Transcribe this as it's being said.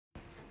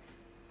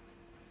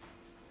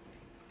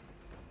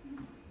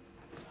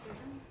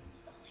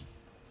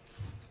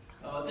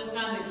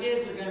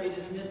going to be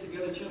dismissed to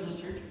go to children's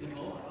church with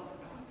Nicole. I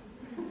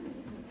forgot.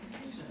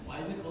 Why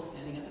is Nicole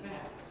standing at the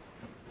back?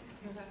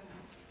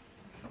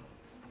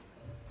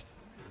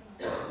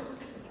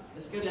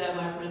 It's good to have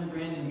my friend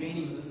Brandon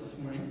Maney with us this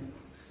morning.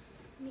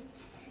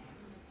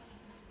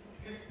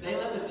 They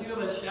let the two of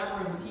us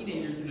chaperone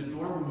teenagers in a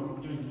dorm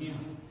room during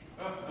camp.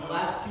 The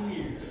last 2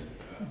 years.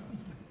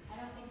 I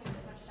don't think there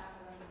was much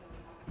chaperoning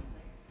going on.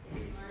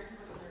 They learned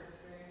from their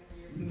experience.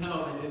 No,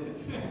 they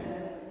didn't.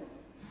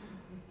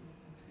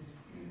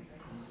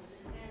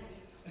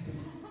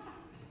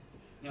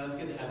 No, it's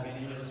good to have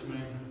Manny with us this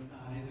morning.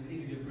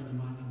 He's a good friend of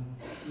mine.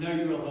 I know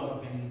you will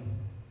love Manny.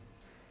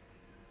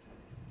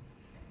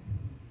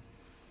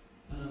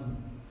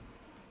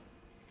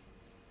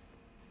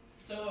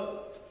 So,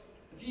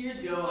 a few years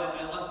ago,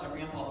 I lost my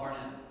grandpa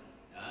Barnett.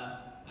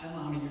 I don't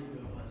know how many years ago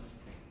it was.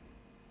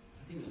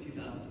 I think it was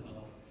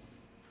 2012.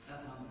 That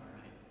sounds about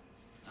right.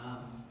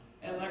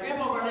 And my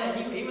grandpa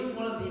Barnett, he was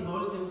one of the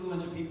most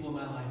influential people in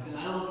my life. And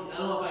I don't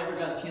know if I ever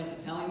got a chance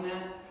to tell him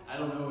that. I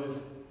don't know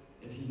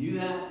if he knew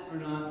that or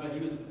not, but he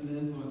was an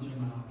influencer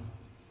in my life.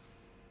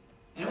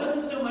 And it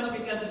wasn't so much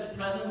because his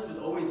presence was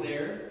always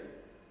there.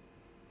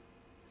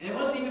 And it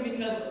wasn't even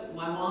because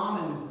my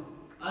mom and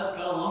us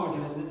got along with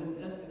him.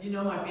 And if you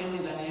know my family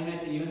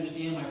dynamic and you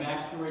understand my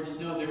backstory, just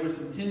know there was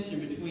some tension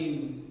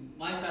between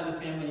my side of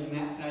the family and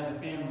that side of the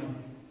family.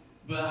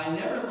 But I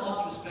never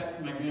lost respect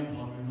for my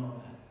grandpa during all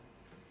of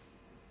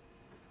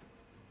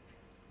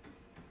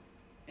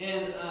that.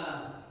 And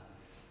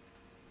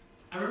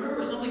I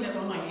remember something that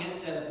one of my aunts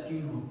said at the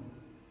funeral.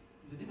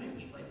 Did anybody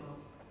push play button?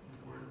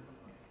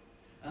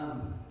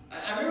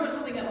 I remember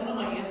something that one of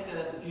my aunts said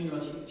at the funeral.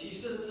 She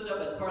stood up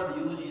as part of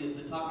the eulogy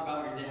to talk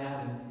about her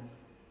dad.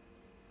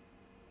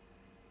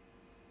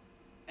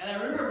 And I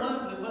remember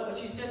what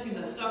she said to me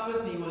that stuck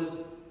with me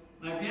was,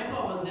 my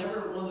grandpa was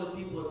never one of those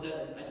people that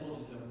said, "I told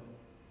you so."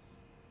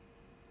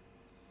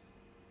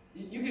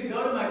 You could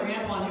go to my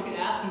grandpa and you could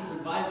ask him for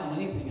advice on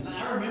anything. And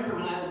I remember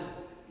when I was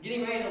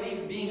getting ready to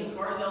leave being a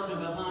car salesman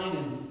behind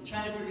and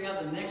trying to figure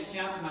out the next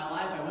chapter of my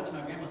life, I went to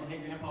my grandpa and said, "Hey,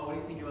 Grandpa, what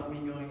do you think about me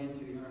going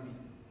into the Army?"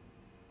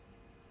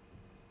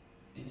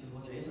 And he said,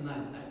 "Well, Jason, I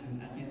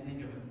can't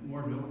think of a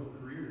more noble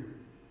career."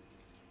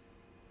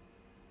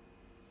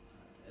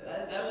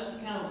 That was just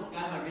the kind of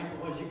guy my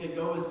grandpa was. You could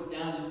go and sit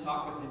down and just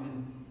talk with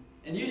him.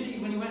 And usually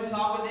when you went and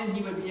talk with him,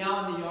 he would be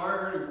out in the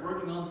yard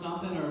working on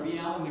something, or be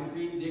out in the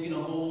creek digging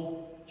a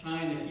hole,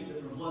 trying to keep it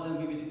from flooding.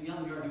 He would be out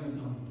in the yard doing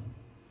something.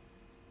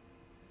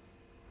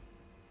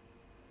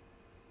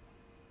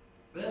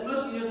 But as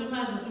most of you know,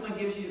 sometimes when someone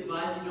gives you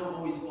advice, you don't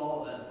always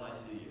follow that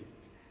advice, do you?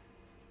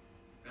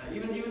 Right?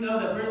 Even though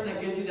the person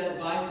that gives you that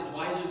advice is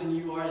wiser than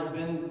you are, has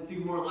been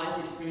through more life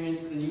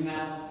experience than you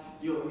have,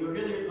 you'll hear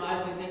their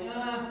advice and you think,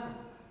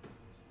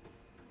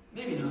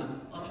 maybe not.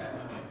 I'll try it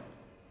my way.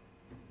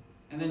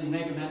 And then you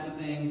make a mess of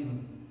things.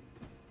 And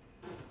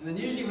then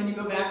usually when you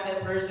go back to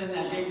that person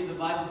that gave you the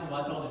advice, you say,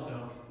 "Well, I told you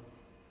so."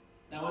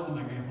 That wasn't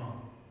my grandpa.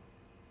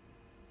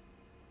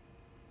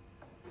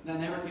 That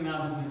never came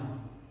out of his mouth.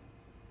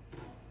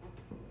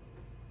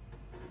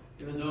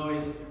 It was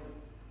always,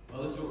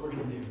 "Well, this is what we're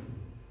going to do."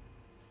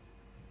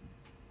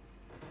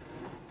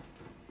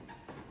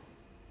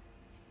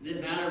 It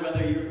didn't matter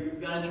whether you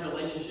got into a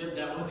relationship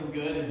that wasn't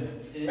good and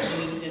it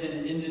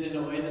ended in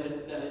a way that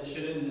it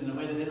shouldn't, in a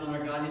way that didn't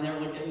honor God. He never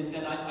looked at you and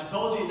said, I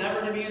told you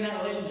never to be in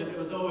that relationship." It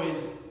was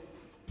always,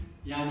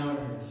 "Yeah, I know it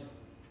hurts.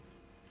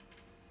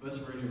 But this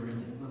is what we're going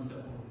to take one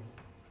step forward."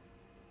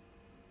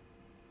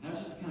 That was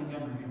just the kind of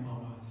guy my grandpa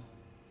was.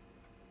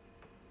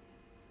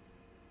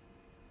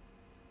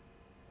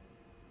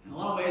 In a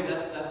lot of ways,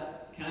 that's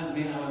kind of the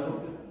man I would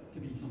hope to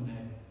be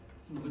someday.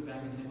 Someone look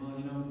back and say, "Well,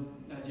 you know,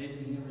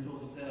 Jason, he never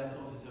told you, said I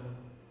told you so."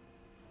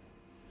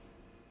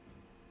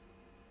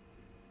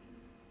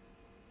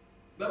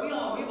 But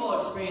we've all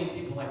experienced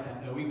people like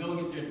that, though. We go and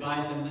get their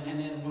advice, and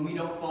then when we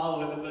don't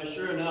follow it, but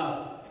sure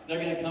enough, they're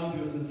going to come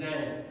to us and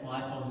say, "Well,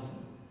 I told you so.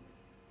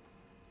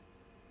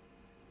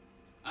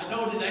 I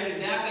told you that's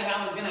exactly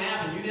how it's going to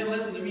happen. You didn't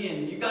listen to me,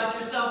 and you got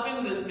yourself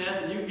into this mess,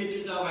 and you can get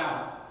yourself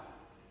out."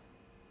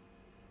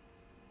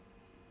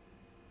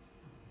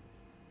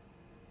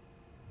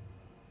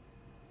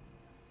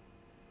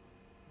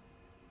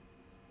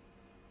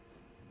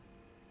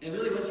 And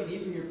really what you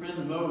need from your friend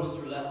the most,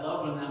 or that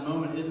loved one in that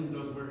moment, isn't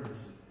those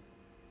words.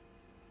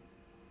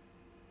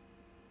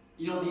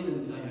 You don't need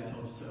them to tell you, "I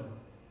told you so."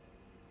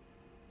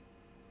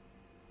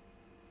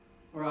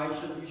 Or you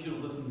should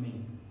have listened to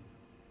me.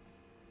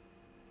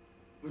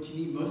 What you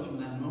need most from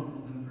that moment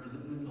is them for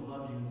them to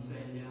love you and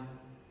say, "Yeah,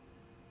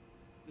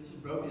 this is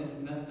broken, this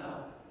is messed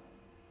up,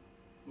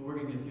 but we're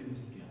going to get through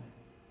this together."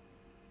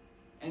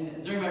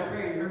 And during my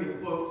prayer, you heard me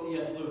quote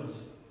C.S.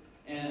 Lewis.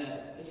 And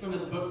it's from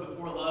his book, The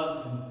Four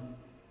Loves.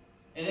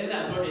 And in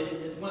that book,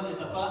 it's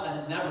a thought that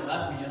has never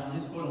left me on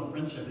his quote on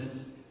friendship.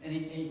 And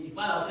he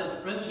flat out says,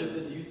 "Friendship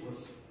is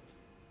useless.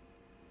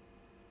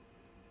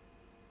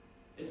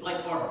 It's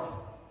like art.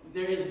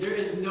 There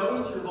is no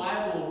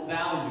survival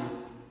value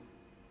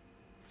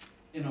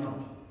in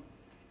art."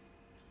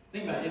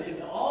 Think about it.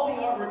 If all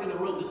the artwork in the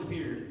world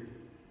disappeared,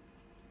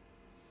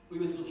 we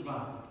would still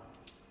survive.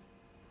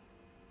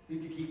 We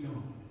could keep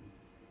going.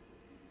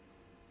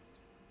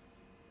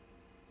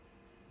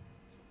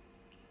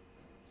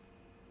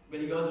 But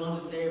he goes on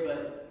to say,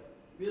 but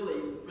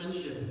really,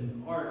 friendship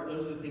and art,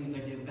 those are the things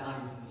that give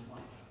value to this life.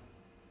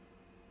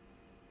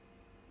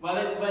 While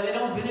they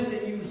don't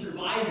benefit you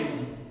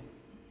surviving,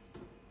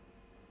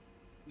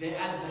 they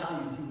add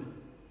value to it.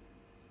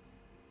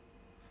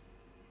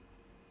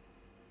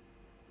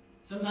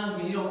 Sometimes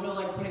when you don't feel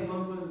like putting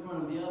one foot in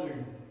front of the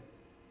other,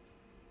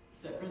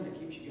 it's that friend that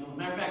keeps you going.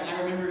 Matter of fact,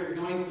 I remember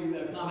going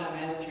through combat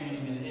medic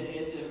training, and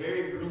it's a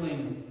very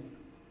grueling,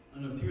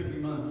 2 or 3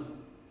 months.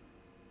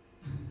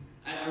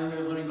 I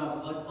remember learning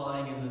about blood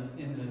clotting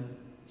in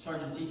the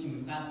sergeant teaching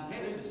the class, because,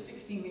 hey, there's a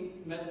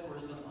 16-week med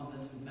course on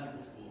this in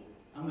medical school.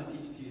 I'm going to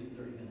teach it to you in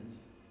 30 minutes.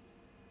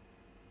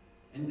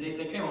 And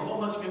they came a whole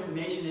bunch of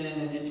information in it,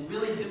 and it's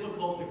really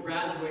difficult to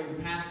graduate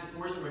and pass the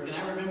coursework. And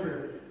I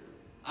remember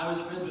I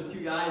was friends with 2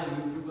 guys,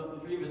 and the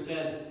 3 of us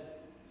said,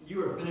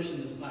 you are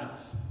finishing this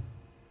class.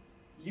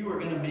 You are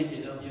going to make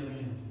it out the other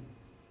end.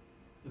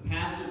 The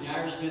pastor, the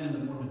Irishman, and the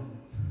Mormon.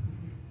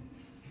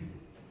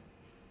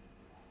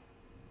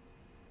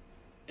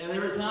 And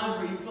there were times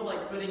where you feel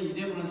like quitting, you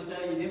didn't want to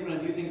study, you didn't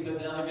want to do things, but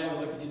the other guy would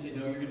look at you and say,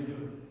 no, you're going to do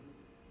it.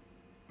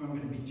 Or I'm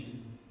going to beat you.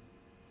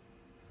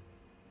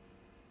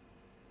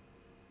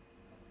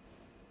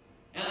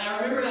 And I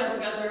remember as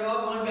we were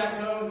all going back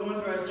home, going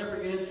to our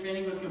separate units,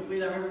 training was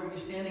complete. I remember we were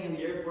standing in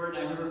the airport,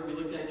 and I remember we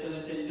looked at each other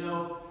and said,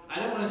 I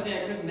don't want to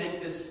say I couldn't make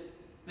it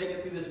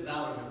through this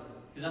without you,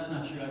 because that's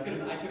not true. I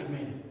could have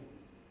made it.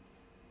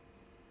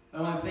 But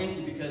I want to thank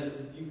you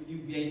because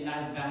you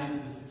added value to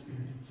this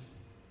experience.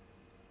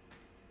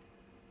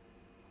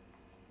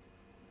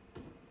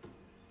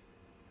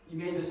 You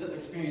made this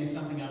experience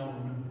something I will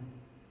remember.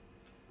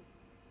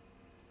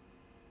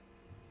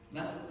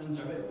 And that's what friends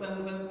are.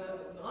 But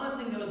the honest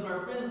thing though is when our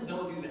friends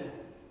don't do that,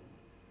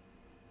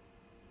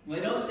 when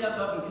they don't step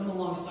up and come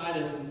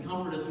alongside us and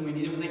comfort us when we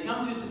need it, when they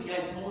come to us with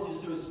the I told you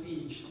so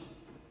speech,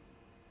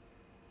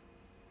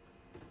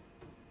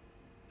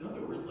 don't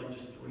their words like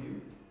just for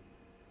you?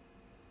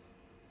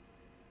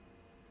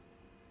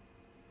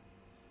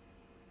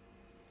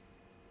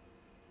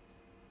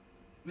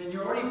 I mean,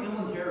 you're already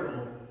feeling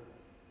terrible.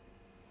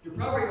 You're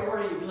probably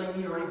already, if you're like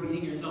me, you're already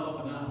beating yourself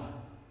up enough.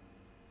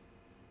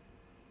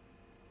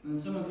 And then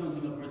someone comes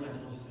in with words, I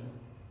told you so.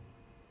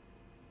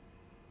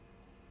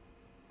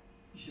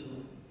 You should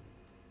listen.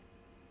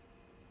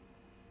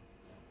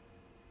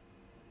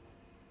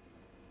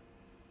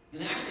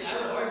 And actually, I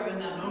would argue in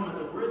that moment,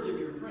 the words of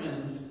your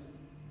friends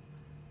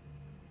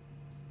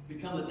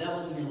become the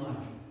devils in your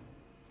life.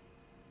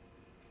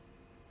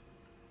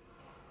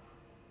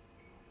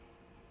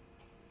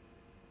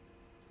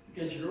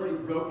 Because you're already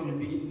broken and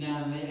beaten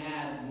down, and they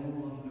add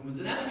more onto the wounds.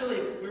 And that's really,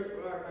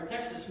 our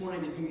text this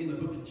morning is going to be in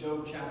the book of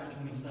Job, chapter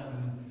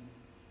 27.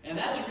 And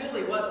that's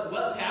really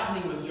what's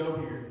happening with Job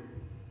here.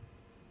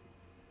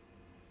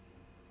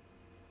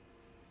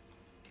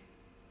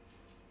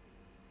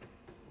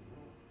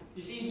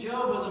 You see,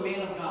 Job was a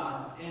man of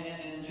God.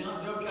 And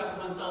Job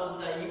chapter 1 tells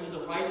us that he was a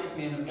righteous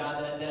man of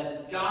God,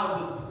 that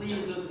God was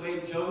pleased with the way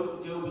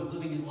Job was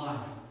living his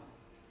life.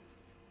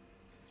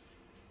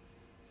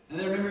 And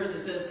then remember, it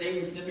says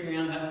Satan sniffing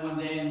around heaven one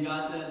day, and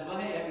God says, well,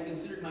 hey, have you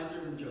considered my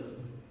servant Job?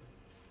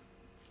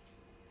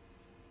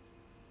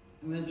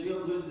 And then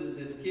Job loses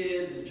his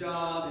kids, his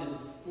job,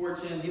 his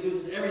fortune. He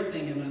loses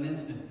everything in an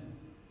instant.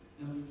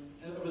 And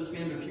over the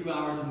span of a few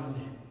hours in one day.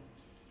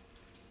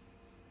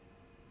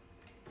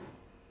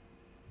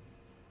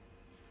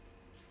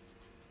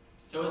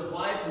 So his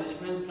wife and his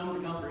friends come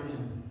to comfort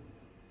him.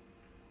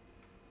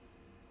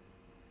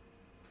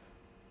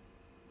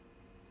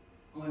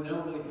 Only they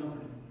don't really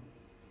comfort him.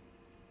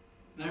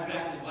 Matter of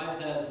fact, his wife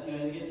says,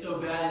 it gets so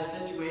bad, his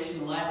situation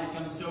in life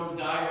becomes so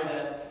dire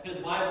that his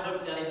wife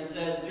looks at him and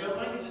says, Job,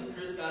 why don't you just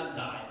curse God and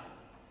die?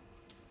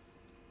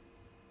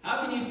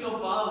 How can you still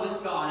follow this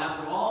God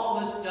after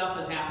all this stuff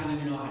has happened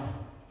in your life?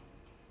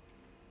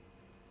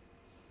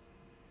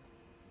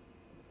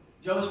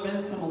 Job's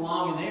friends come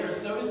along, and they are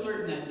so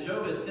certain that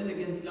Job has sinned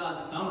against God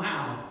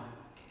somehow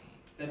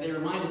that they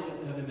remind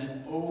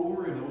him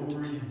over and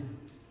over again.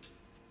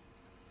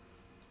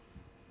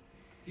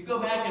 If you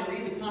go back and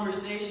read the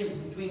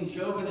conversation between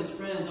Job and his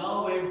friends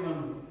all the way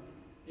from,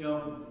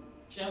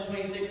 chapter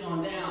 26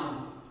 on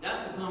down, that's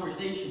the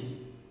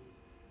conversation.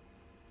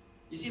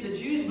 You see, the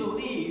Jews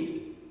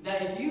believed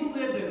that if you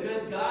lived a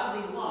good,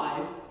 godly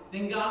life,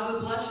 then God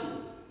would bless you.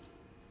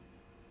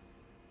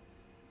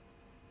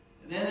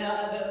 And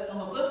then on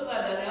the flip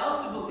side, they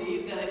also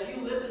believed that if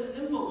you lived a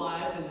sinful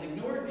life and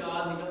ignored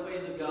God and the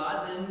ways of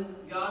God, then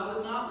God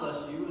would not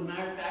bless you. As a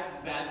matter of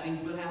fact, bad things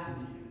would happen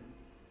to you.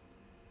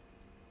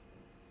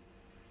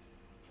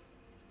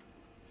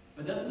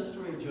 But doesn't the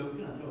story of Job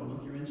kind of throw a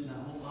monkey wrench in that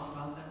whole thought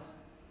process?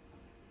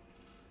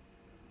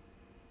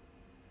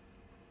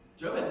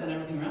 Job had done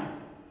everything right.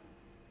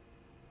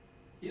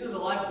 He lived a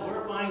life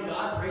glorifying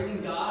God,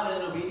 praising God,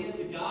 and in obedience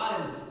to God,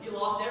 and he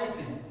lost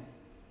everything.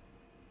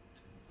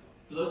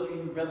 For those of you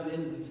who've read the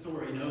end of the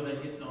story, know that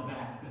he gets it all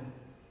back. But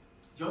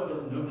Job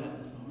doesn't know that in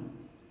this moment.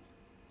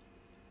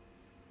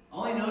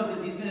 All he knows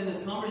is he's been in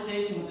this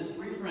conversation with his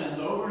three friends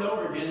over and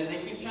over again, and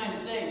they keep trying to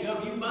say,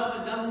 Job, you must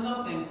have done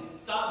something.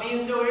 Stop being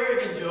so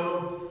arrogant,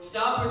 Job.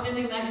 Stop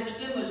pretending that you're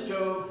sinless,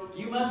 Job.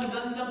 You must have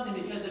done something,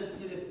 because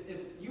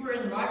if you were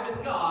in right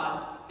with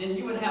God, then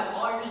you would have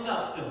all your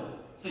stuff still.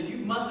 So you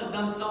must have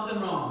done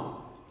something wrong.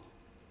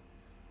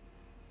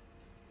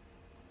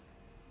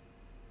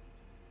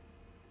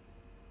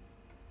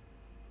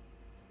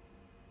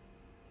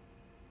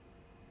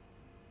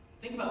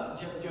 Think about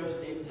Job's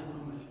state in that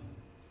moment.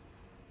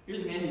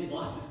 Here's a man who's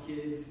lost his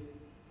kids,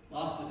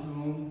 lost his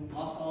home,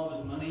 lost all of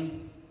his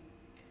money,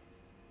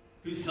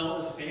 who's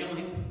held his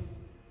family. And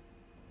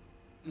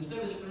instead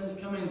of his friends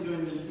coming to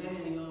him and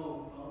saying,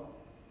 oh, well,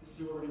 this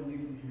is what we're going to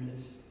do from here,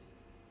 it's,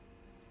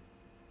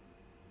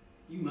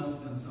 you must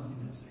have done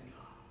something to upset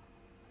God.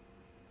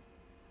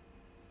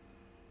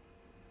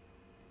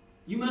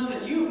 You must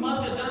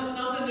have done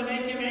something to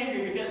make him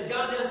angry, because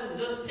God doesn't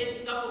just take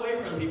stuff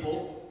away from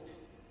people.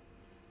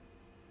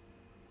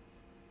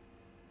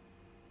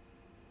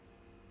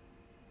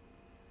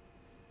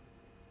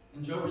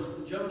 And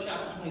Job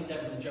chapter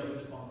 27 is Job's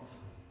response.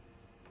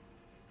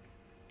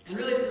 And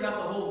really throughout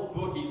the whole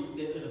book,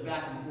 there's a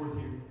back and forth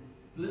here.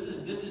 This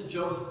is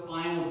Job's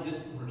final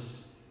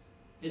discourse.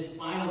 His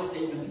final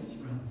statement to his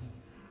friends.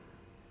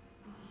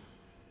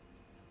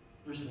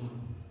 Verse 1.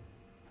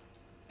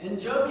 And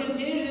Job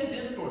continued his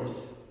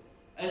discourse.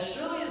 As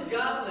surely as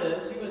God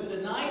lives, who has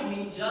denied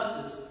me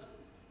justice,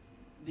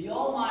 the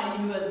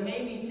Almighty, who has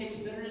made me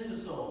taste bitterness of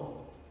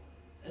soul,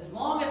 as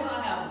long as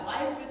I have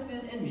life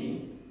within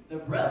me, the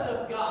breath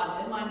of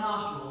God in my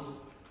nostrils,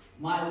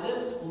 my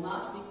lips will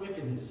not speak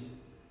wickedness,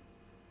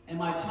 and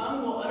my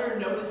tongue will utter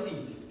no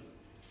deceit.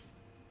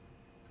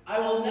 I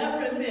will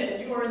never admit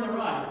you are in the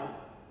right.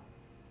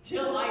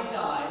 Till I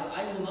die,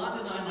 I will not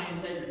deny my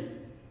integrity.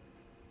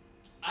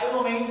 I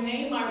will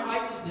maintain my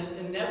righteousness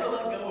and never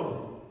let go of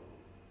it.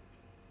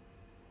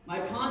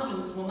 My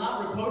conscience will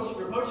not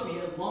reproach me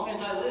as long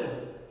as I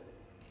live.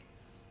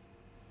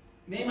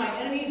 May my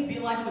enemies be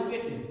like the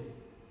wicked,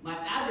 my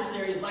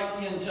adversaries like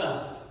the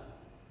unjust.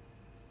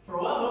 For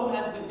what hope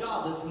has the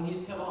godless when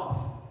he's cut off?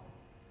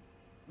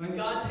 When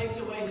God takes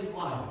away his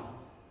life?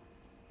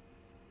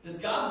 Does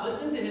God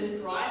listen to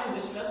his cry when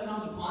distress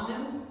comes upon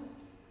him?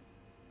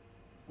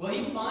 Will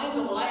he find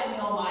delight in the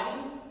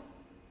Almighty?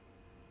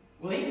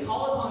 Will he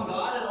call upon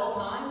God at all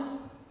times?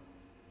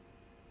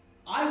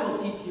 I will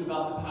teach you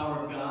about the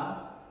power of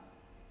God.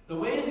 The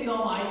ways of the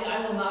Almighty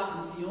I will not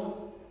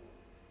conceal.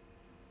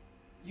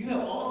 You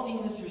have all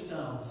seen this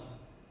yourselves.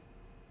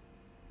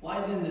 Why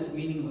then this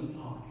meaningless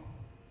talk?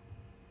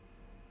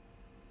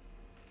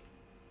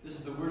 This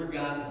is the word of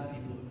God to the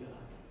people of God.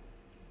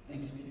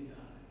 Thanks be to God.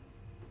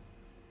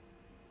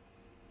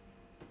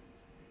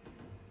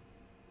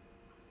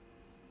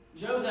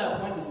 Job's at a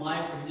point in his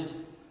life where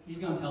he's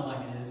going to tell like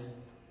it is.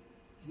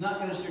 He's not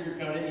going to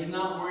sugarcoat it. He's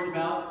not worried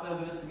about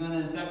whether this is going to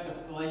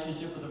affect the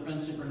relationship or the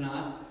friendship or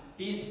not.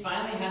 He's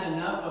finally had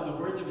enough of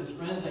the words of his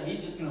friends that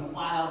he's just going to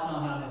flat out tell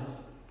them how it is.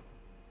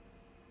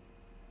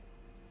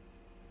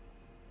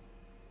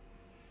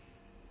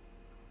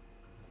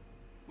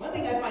 One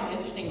thing I find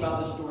interesting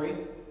about this story,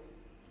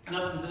 and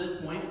up until this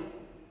point,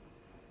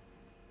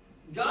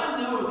 God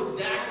knows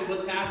exactly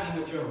what's happening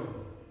with Job.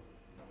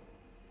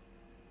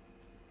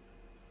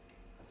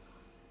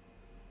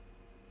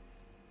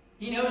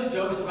 He knows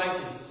Job is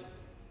righteous.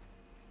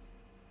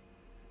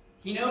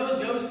 He knows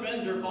Job's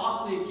friends are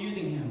falsely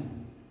accusing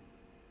him.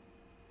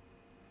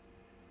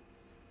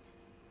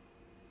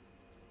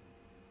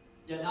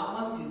 Yet not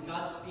once does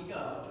God speak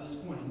up to this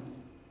point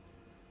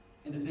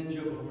and defend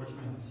Job before his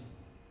friends.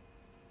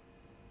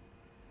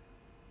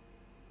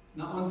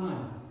 Not one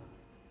time.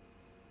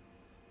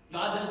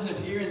 God doesn't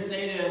appear and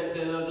say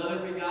to those other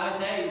three guys,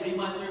 hey, leave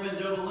my servant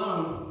Job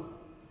alone.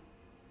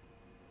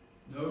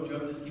 No,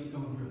 Job just keeps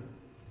going through.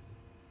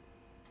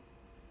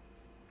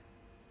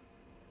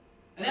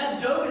 And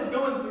as Job is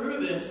going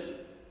through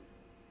this,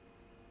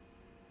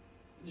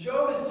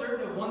 Job is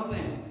certain of one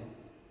thing.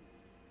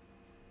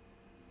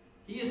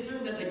 He is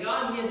certain that the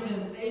God he has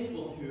been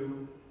faithful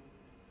to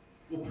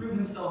will prove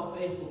himself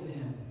faithful to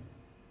him.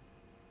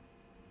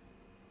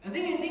 And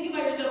think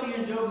about yourself when you're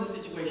in Job in this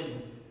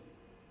situation.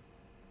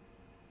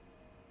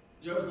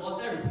 Job's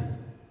lost everything.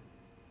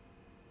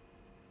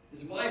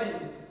 His wife is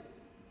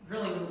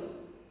hurling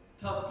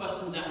tough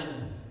questions at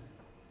him.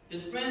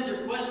 His friends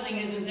are questioning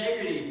his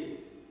integrity.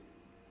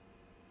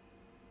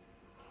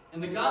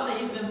 And the God that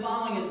he's been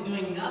following is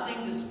doing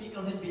nothing to speak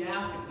on his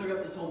behalf to clear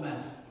up this whole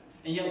mess.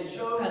 And yet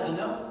Job has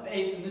enough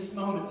faith in this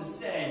moment to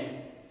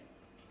say,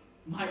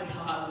 my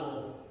God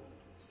will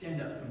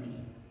stand up for me.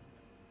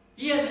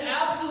 He has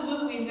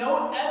absolutely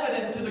no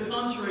evidence to the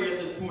contrary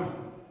at this point.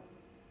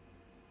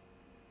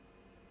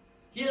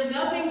 He has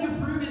nothing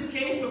to prove his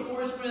case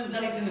before his friends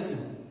that he's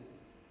innocent.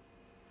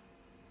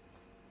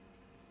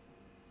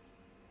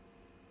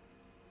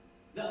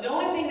 The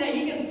only thing that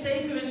he can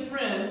say to his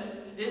friends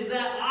is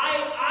that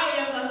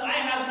I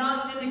have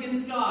not sinned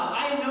against God.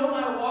 I know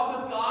my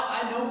walk with God.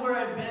 I know where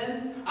I've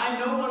been. I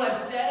know what I've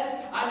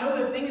said.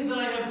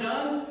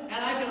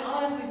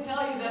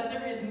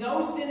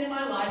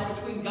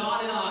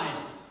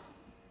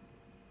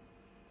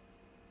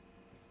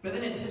 But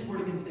then it's his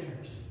word against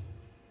theirs.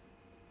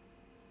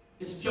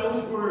 It's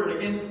Job's word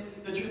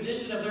against the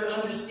tradition of their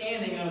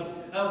understanding of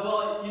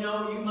well,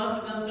 you must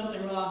have done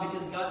something wrong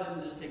because God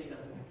didn't just take stuff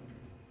away from you.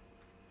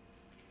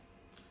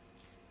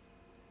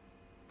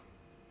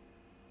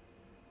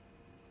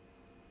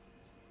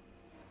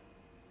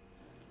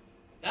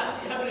 That's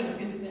the evidence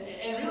against it.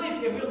 And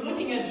really, if we're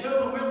looking at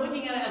Job and we're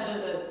looking at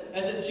it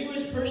as a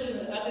Jewish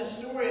person at this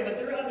story, but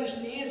their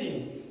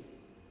understanding,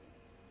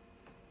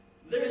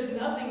 there is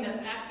nothing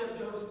that backs up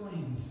Job's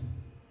claims.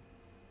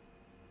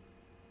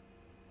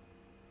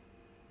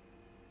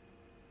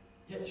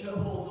 Yet Job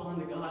holds on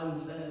to God and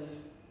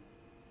says,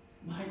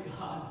 my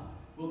God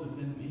will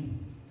defend me.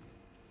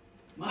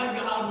 My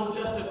God will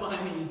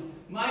justify me.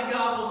 My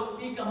God will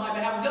speak on my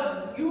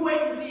behalf. You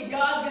wait and see.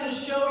 God's going to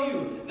show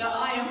you that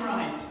I am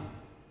right.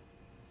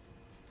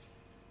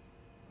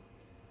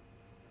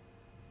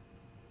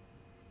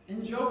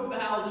 And Job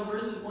vows in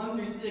verses 1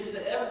 through 6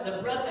 that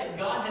the breath that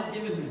God had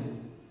given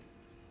him.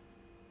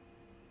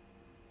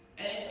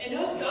 And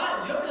notice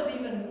Job doesn't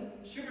even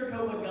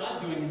sugarcoat what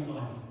God's doing in his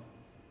life.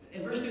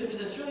 In verse 2 it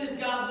says, as surely as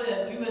God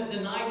lives, who has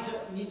denied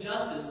me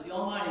justice, the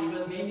Almighty, who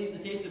has made me the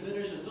taste of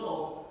bitterness of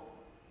souls.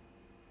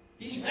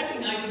 He's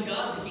recognizing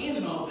God's hand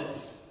in all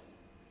this.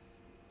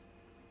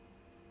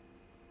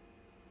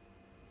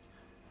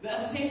 But at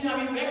the same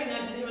time, he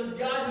recognizes it was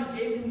God who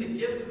gave him the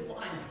gift of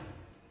life.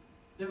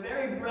 The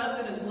very breath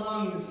in his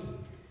lungs.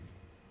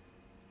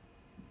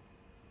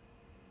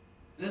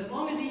 And as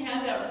long as he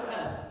had that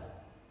breath,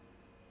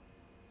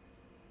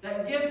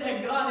 that gift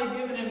that God had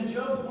given him,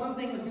 Job's one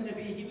thing was going to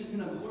be, he was going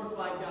to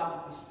glorify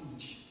God with his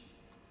speech.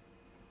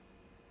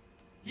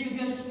 He was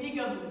going to speak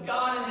of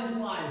God in his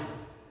life.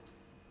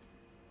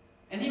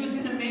 And he was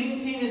going to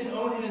maintain his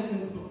own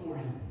innocence before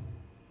him.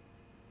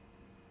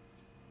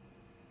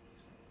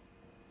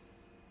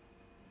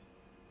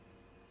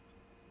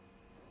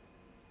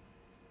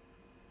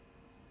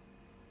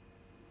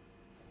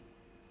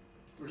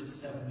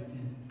 Verses 7 through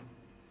 10.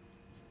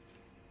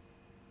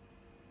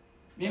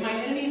 May my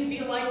enemies be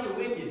like the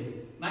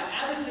wicked, my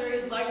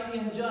adversaries like the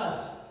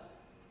unjust.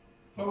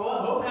 For what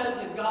hope has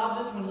the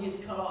godless when he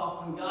is cut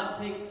off, when God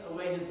takes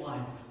away his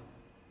life?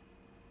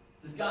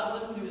 Does God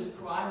listen to his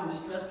cry when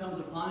distress comes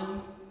upon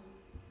him?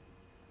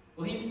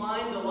 Will he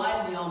find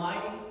delight in the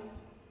Almighty?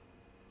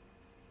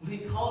 Will he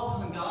call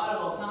upon God at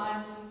all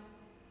times?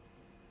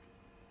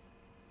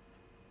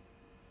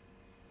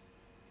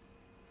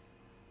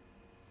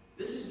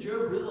 This is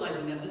Job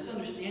realizing that this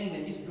understanding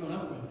that he's grown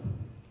up with.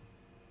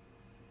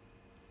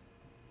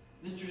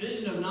 This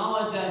tradition of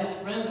knowledge that his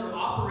friends are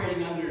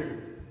operating under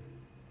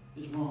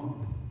is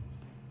wrong.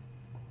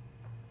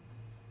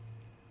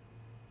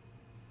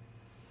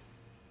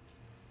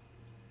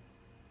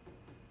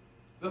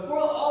 Before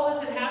all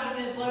this had happened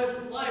in his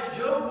life,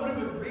 Job would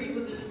have agreed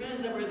with his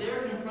friends that were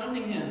there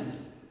confronting him.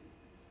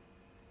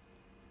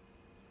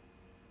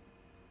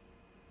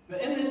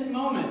 But in this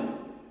moment,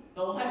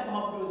 the light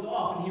bulb goes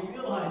off and he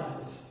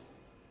realizes,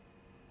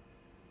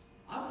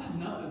 I've done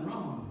nothing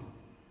wrong.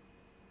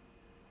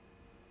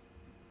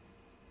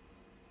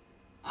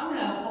 I'm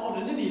not at fault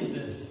in any of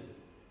this.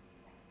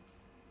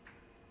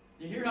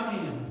 And here I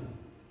am.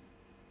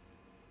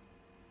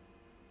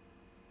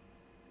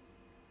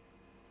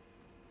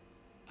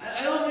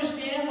 I don't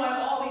understand why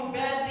all these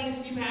bad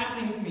things keep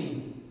happening to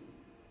me.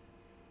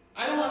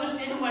 I don't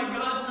understand why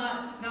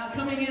God's not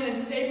coming in and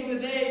saving the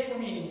day for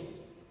me.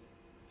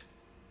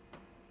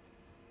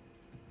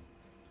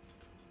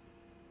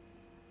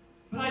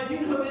 But I do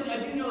know this. I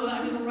do know that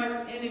I'm in the right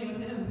standing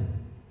with Him.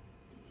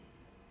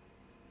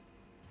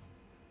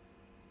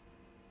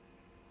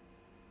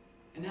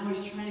 And now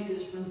he's trying to get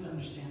his friends to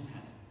understand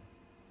that.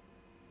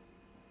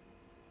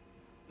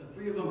 The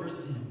three of them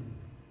versus him.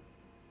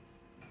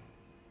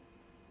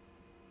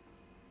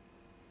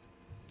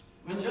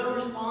 When Job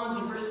responds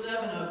in verse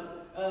 7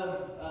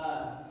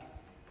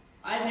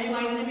 I made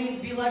my enemies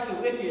be like the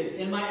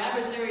wicked, and my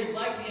adversaries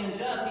like the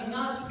unjust, he's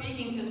not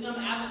speaking to some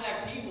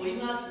abstract people. He's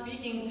not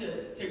speaking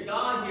to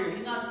God here.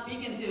 He's not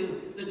speaking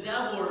to the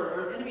devil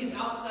or enemies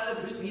outside of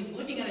Jerusalem. He's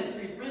looking at his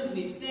three friends and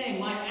he's saying,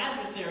 my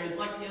adversaries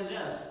like the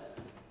unjust.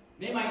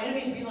 May my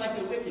enemies be like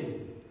the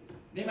wicked.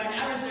 May my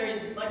adversaries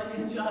be like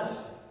the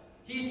unjust.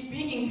 He's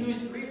speaking to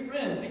his three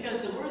friends because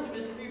the words of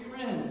his three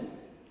friends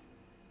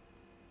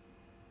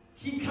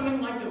keep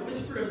coming like the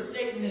whisper of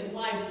Satan in his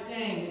life,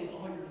 saying, it's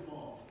all your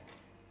fault.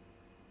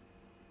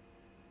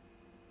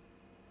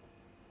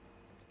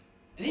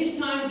 And each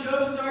time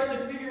Job starts to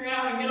figure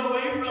out and get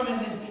away from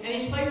it, and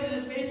he places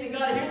his faith in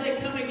God, here they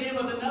come again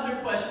with another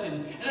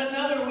question and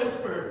another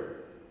whisper.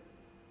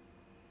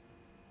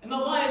 And the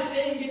lie of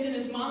Satan gets in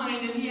his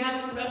mind, and he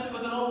has to wrestle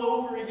with it all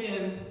over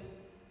again.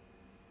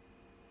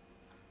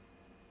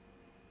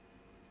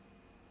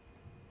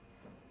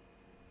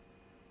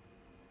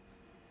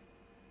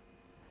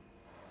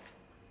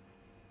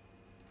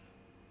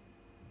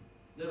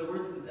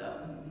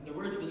 The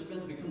words of his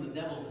friends become the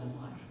devils in his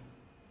life.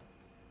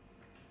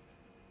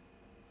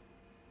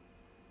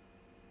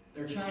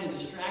 They're trying to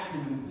distract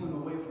him and pull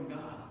him away from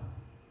God.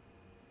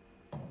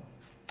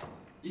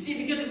 You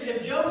see, because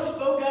if Job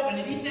spoke up and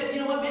if he said,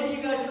 you know what, maybe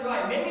you guys are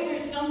right. Maybe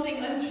there's something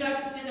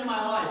unchecked sin in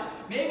my life.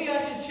 Maybe I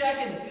should check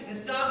and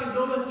stop and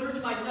go and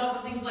search myself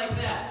and things like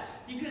that.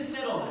 He could have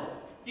said all that.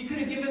 He could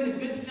have given the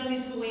good Sunday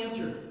school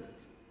answer.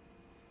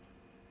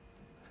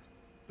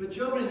 But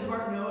Job in his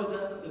heart knows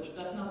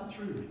that's not the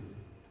truth.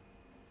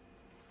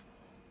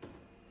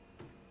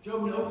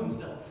 Job knows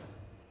himself.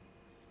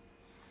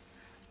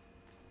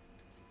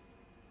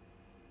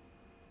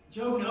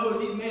 Job knows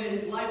he's made it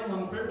his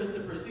lifelong purpose to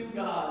pursue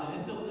God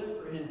and to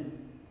live for Him.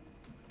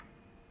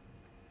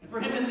 And for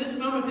him in this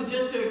moment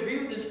to agree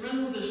with his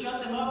friends, to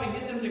shut them up and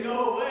get them to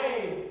go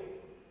away,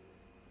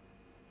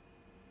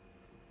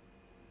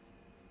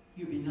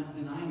 he would be not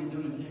denying his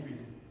own integrity.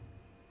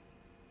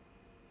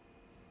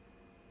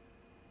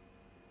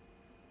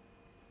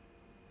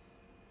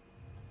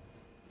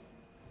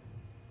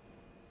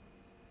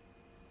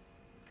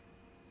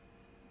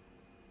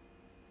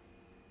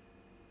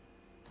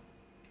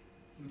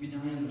 He would be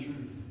denying the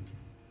truth.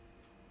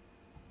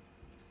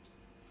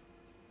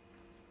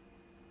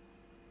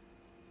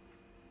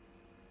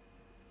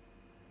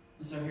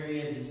 And so here he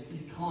is,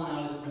 he's calling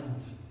out his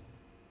friends.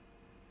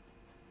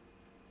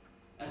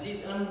 As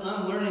he's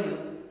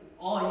unlearning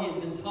all he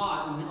had been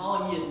taught and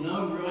all he had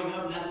known growing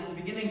up, and as he's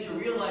beginning to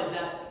realize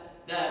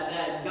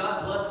that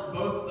God blesses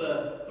both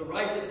the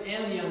righteous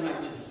and the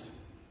unrighteous.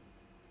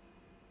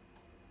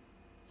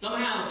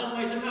 Somehow, some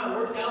way, somehow it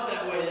works out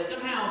that way. That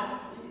somehow,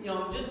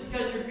 just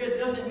because you're good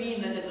doesn't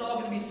mean that it's all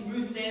going to be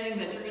smooth sailing,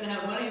 that you're going to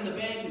have money in the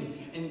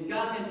bank and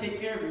God's going to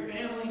take care of your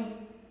family.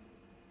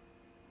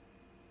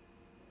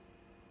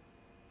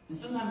 And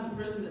sometimes the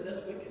person that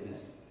does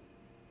wickedness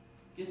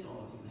gets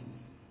all those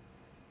things.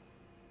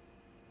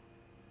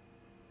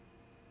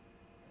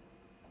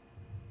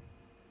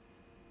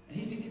 And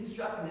he's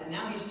deconstructing that.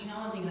 Now he's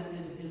challenging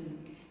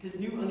his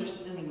new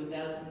understanding with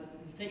that.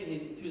 He's taking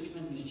it to his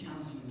friends and he's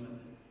challenging them with it.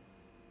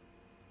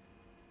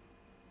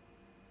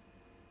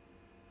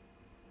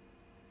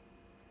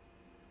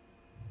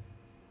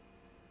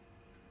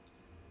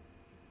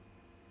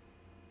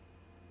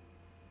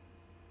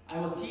 I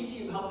will teach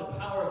you about the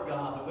power of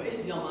God. The ways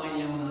of the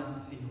Almighty I will not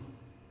conceal.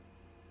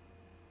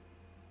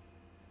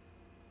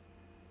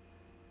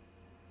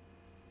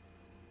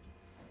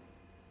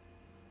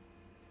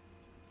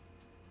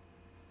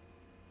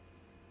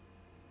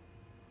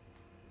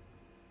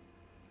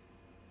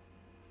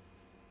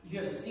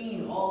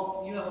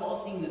 You have all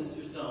seen this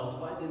yourselves.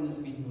 Why didn't this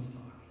meaningless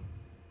talk?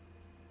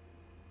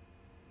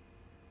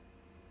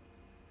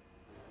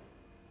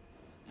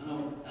 I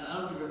don't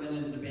know if you've ever been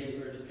in a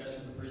debate or a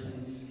discussion with a person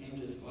and you just came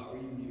to a spot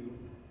where you knew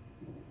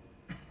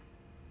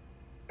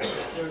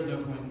there was no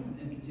point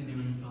in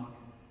continuing to talk,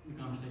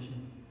 the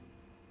conversation.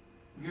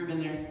 Have you ever been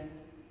there?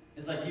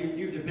 It's like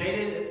you've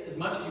debated as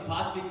much as you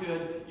possibly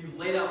could. You've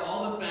laid out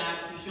all the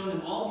facts. You've shown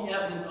them all the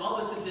evidence, all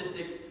the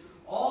statistics,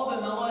 all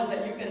the knowledge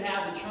that you could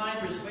have to try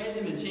and persuade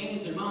them and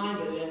change their mind,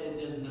 but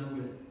it does no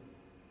good.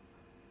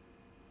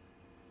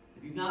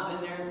 If you've not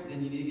been there,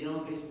 then you need to get on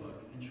Facebook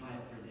and try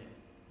it for a day.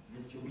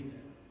 Because you'll be there.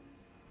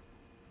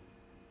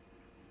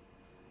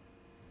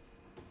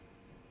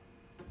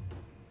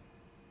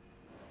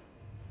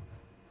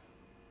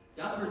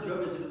 That's where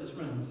Job is with his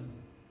friends.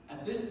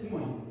 At this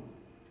point,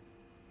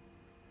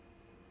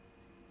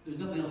 there's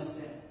nothing else to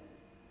say.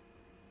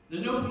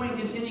 There's no point in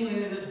continuing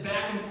this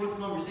back and forth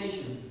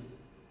conversation.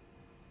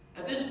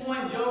 At this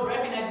point, Job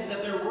recognizes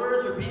that their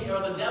words are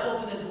the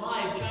devils in his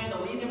life trying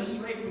to lead him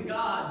astray from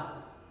God.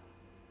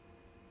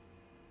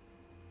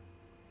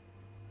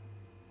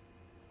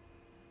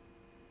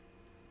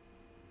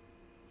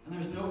 And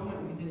there's no point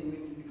in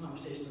continuing the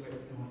conversation the way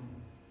it's going.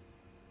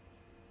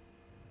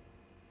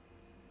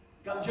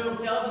 Job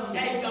tells him,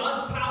 hey,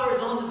 God's power is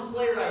on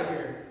display right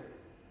here.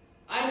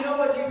 I know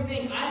what you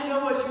think. I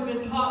know what you've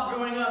been taught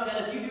growing up,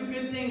 that if you do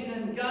good things,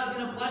 then God's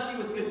going to bless you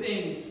with good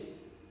things.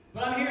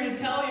 But I'm here to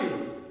tell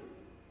you,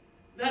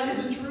 that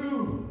isn't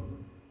true.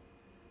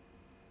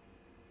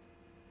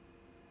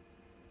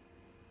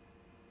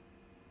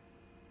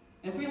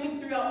 And if we look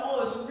throughout all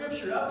of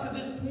Scripture up to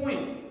this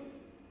point,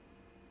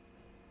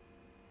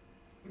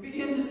 we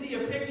begin to see a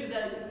picture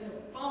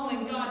that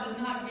following God does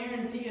not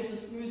guarantee us a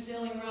smooth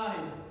sailing ride.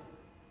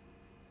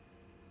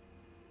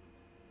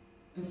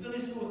 In Sunday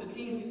school with the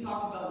teens, we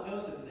talked about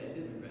Joseph today,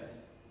 didn't we, Brett?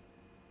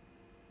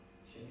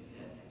 Shake his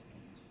head.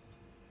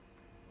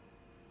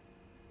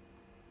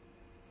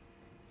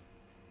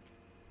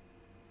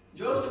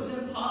 Joseph's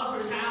in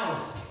Potiphar's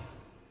house.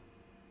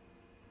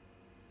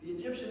 The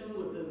Egyptian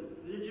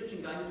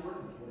guy he's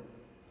working for.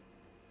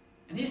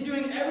 And he's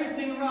doing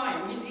everything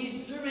right.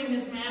 He's serving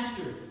his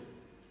master.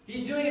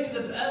 He's doing it to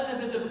the best of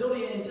his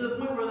ability and to the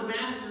point where the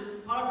master,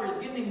 Potiphar, is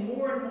giving him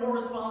more and more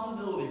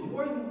responsibility,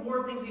 more and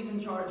more things he's in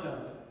charge of.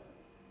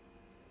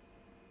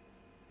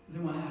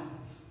 Then what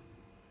happens?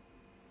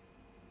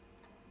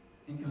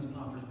 In comes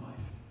Potiphar's wife.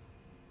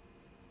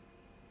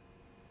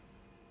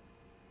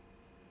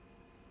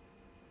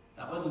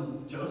 That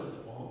wasn't Joseph's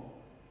fault.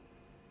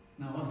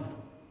 No, it wasn't.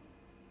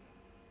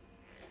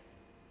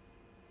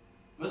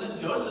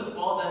 Wasn't Joseph's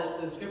fault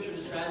that the Scripture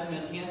describes him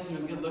as handsome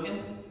and good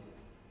looking?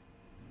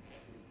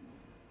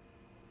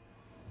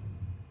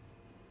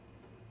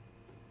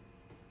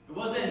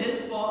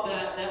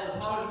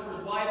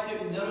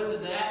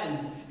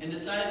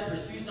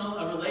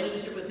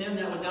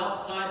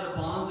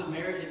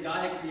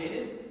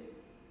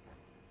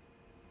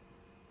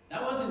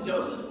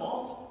 wasn't Joseph's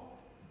fault.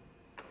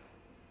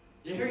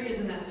 Yet here he is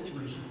in that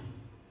situation.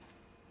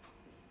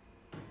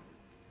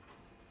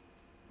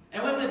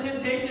 And when the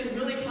temptation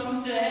really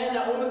comes to a head,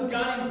 that woman's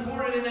got him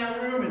cornered in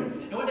that room.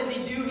 And what does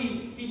he do?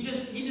 He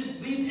just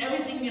leaves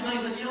everything behind.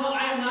 He's like, you know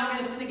what? I am not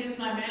going to sin against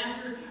my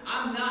master.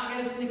 I'm not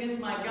going to sin against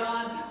my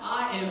God.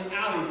 I am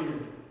out of here.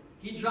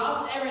 He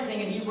drops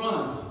everything and he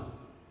runs.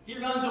 He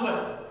runs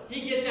away.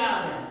 He gets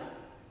out of there.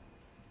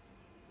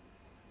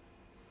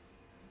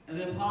 And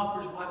then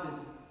Potiphar's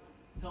wife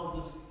tells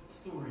this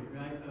story,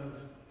 right,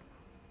 of,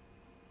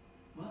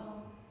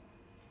 well,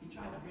 he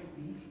tried to break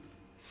me.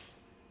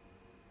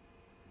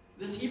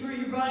 This Hebrew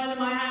you brought into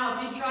my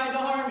house, he tried to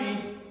harm me.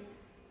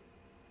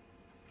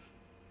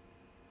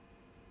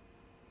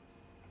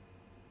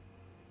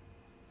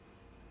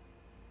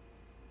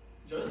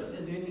 Joseph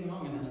didn't do anything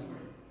wrong in that story.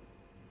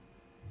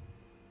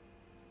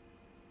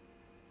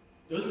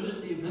 Those were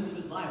just the events of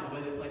his life, the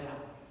way they played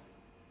out.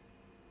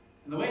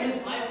 And the way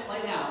his life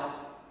played out,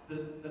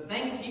 the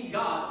thanks he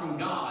got from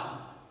God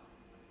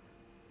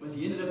was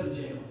he ended up in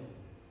jail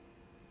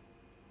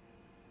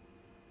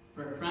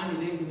for a crime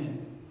he didn't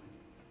commit.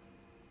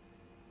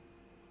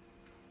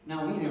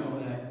 Now we know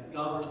that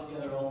God works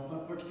together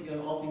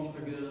all things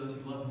for good of those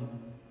who love him.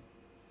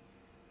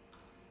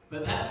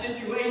 But that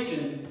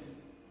situation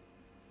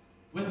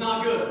was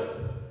not good.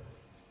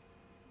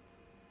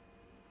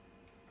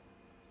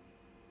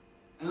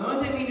 And the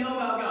one thing we know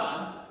about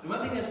God, the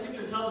one thing that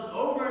Scripture tells us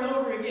over and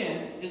over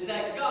again, is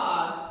that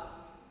God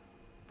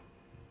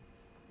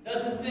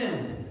doesn't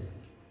sin.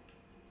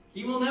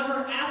 He will never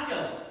ask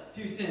us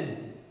to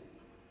sin.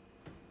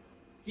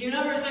 He will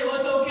never say, well,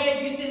 it's okay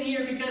if you sin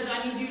here because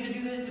I need you to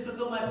do this to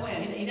fulfill my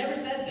plan. He never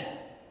says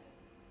that.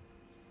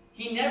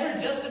 He never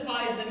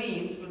justifies the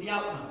means for the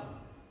outcome.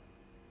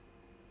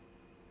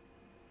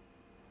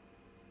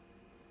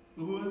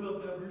 But what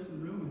about that verse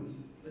in Romans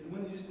that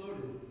when you just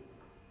quoted?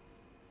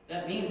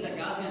 That means that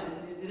God's going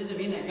to, it doesn't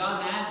mean that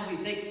God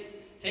magically takes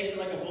it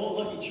like a bowl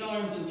of Lucky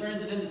Charms and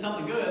turns it into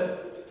something good.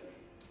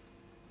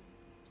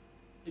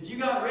 If you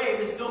got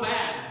raped, it's still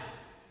bad.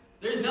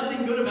 There's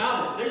nothing good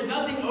about it. There's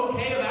nothing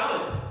okay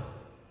about it.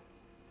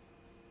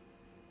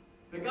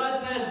 But God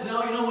says,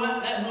 no, you know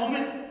what? That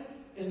moment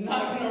is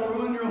not going to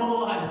ruin your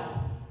whole life.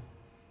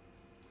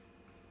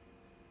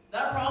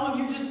 That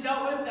problem you just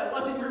dealt with, that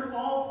wasn't your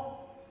fault,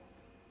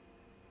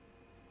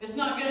 it's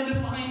not going to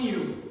define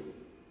you.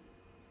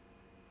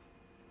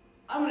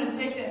 I'm going to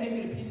take that and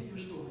make it a piece of your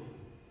story.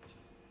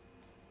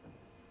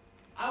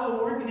 I will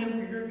work in it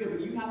for your good,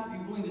 but you have to be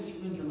willing to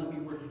surrender and let me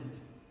work in it.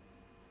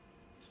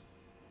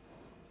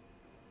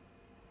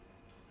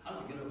 How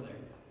do we get over there?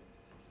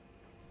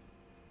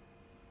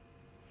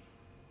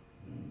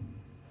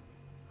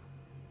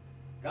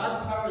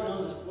 God's power is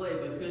on display,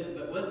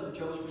 but what did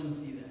Job's friends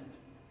see then?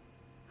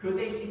 Could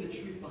they see the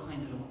truth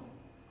behind it all?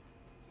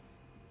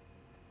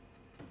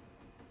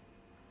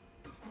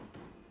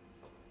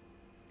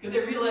 Could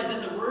they realize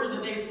that the words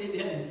that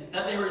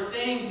they were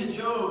saying to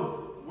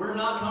Job were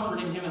not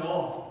comforting him at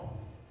all?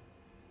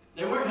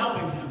 They weren't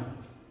helping him.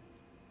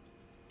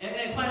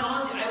 And quite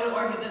honestly, I would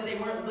argue that they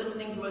weren't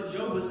listening to what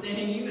Job was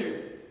saying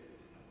either.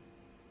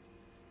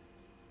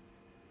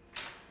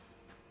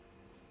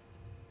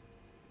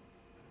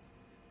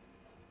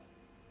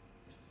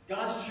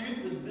 God's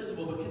truth was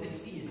visible, but could they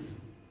see it?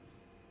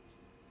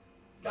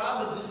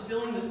 God was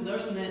distilling this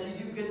notion that if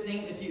you do good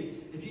things, if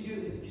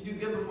you do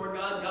good before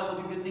God, God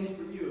will do good things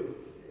for you.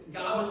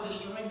 God was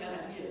destroying that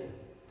idea.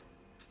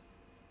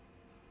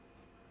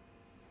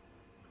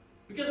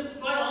 Because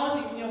quite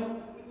honestly,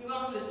 we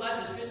walk through this life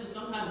as Christians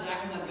sometimes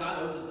acting like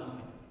God owes us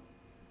something.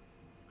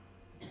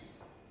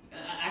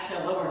 Actually,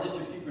 I love our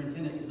district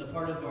superintendent because a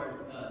part of our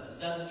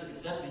South District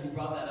assessment, he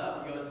brought that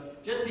up. He goes,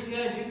 just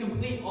because you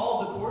complete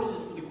all the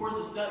courses for the course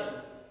of study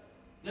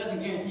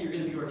doesn't guarantee you're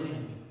going to be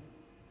ordained.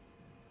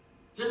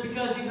 Just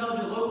because you held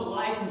your local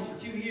license for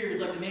 2 years,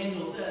 like the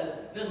manual says,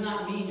 does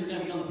not mean you're going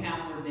to be on the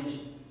path of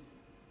ordination.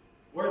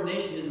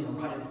 Ordination isn't a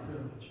right, it's a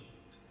privilege.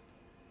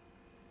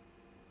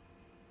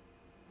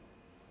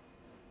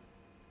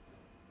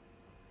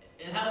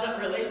 And how that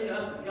relates to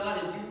us with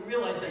God is you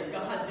realize that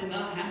God did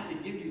not have to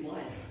give you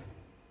life.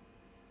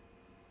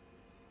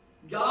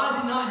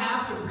 God did not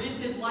have to breathe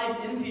his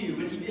life into you,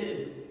 but he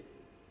did.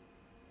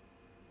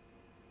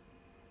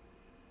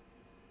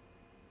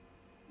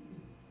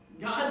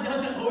 God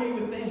doesn't owe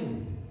you a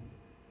thing.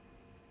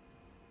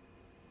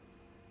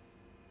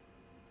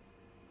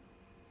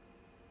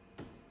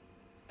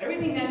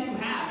 Everything that you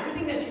have,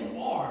 everything that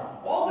you are,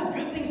 all the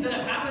good things that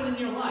have happened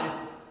in your life,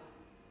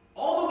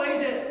 all the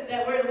ways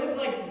that where it looked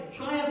like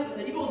triumph,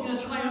 the evil is going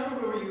to triumph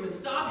over you and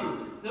stop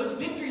you, those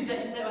victories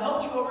that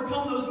helped you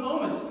overcome those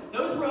moments,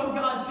 those were of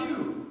God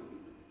too.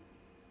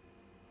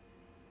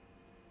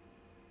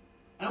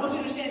 And I want you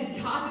to understand,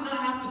 God did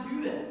not have to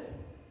do that.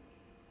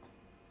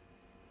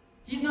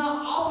 He's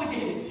not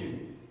obligated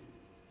to.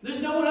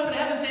 There's no one up in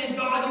heaven saying,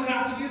 God, you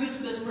have to do this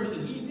for this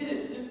person. He did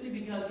it simply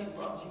because he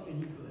loved you and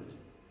he could.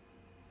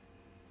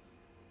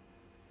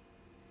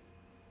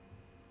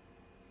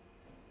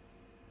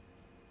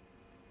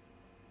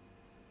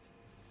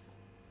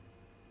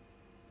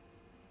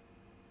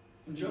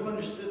 And Job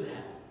understood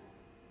that.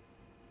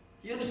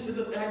 He understood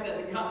the fact that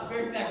the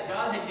very fact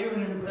God had given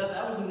him breath,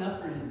 that was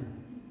enough for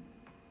him.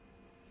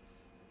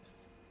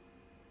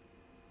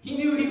 He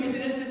knew he was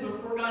innocent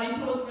before God. He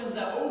told his friends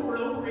that over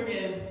and over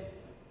again.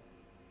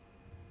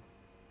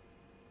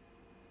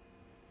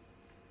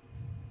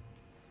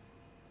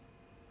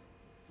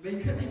 But he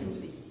couldn't make him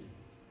see.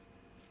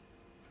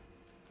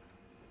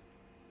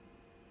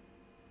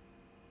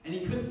 And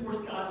he couldn't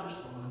force God to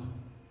respond.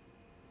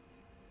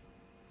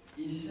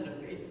 He just had to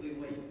faithfully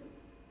wait.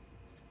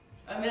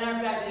 Matter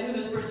of fact, the end of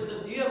this verse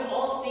says, "You have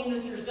all seen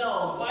this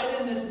yourselves. Why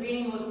then this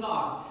meaningless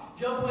talk?"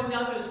 Job points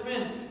out to his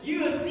friends, "You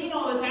have seen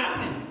all this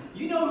happening.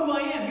 You know who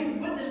I am.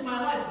 You've witnessed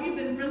my life. We've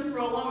been friends for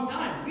a long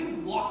time.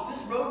 We've walked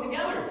this road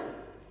together.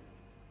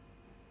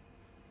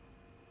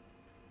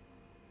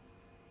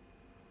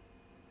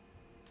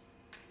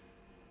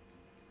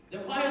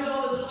 Then why is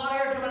all this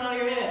hot air coming out of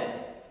your head?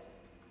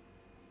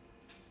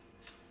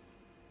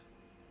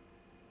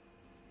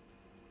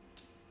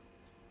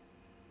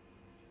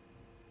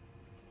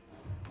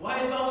 Why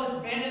is all this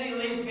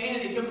vanity-laced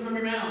vanity coming from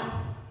your mouth?"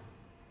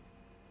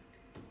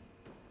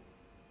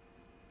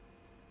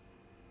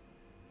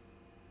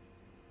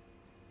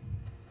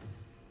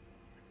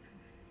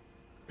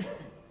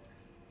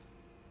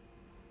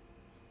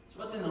 So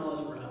what's in all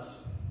this for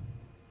us?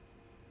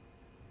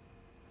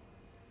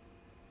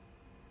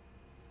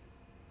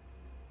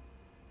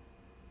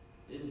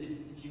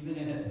 If you've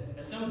been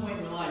at some point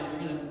in your life,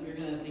 you're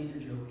gonna think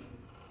you're Job.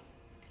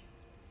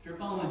 If you're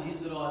following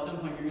Jesus at all, at some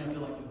point you're gonna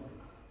feel like Job.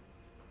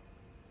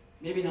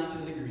 Maybe not to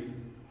the degree,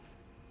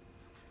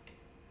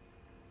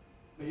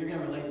 but you're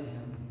gonna relate to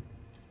him.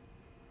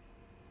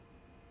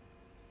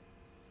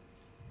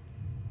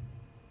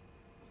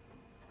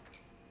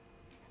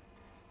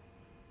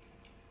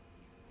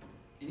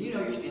 And you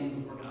know you're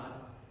standing before God.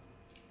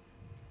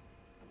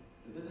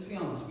 Let's be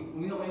honest.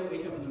 When we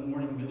wake up in the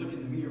morning and we look in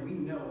the mirror, we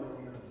know where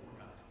we are before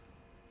God.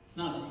 It's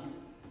not a secret.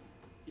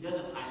 He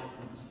doesn't hide it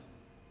from us.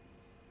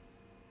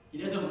 He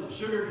doesn't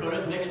sugarcoat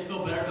it to make us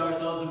feel better about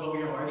ourselves than what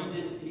we are.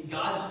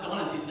 God's just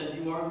honest. He says,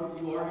 you are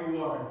who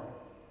you are.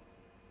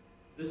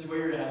 This is where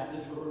you're at.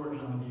 This is what we're working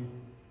on with you.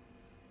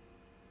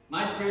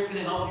 My Spirit's going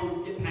to help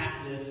you get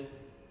past this.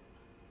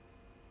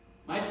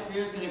 My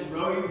Spirit's going to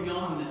grow you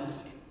beyond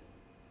this.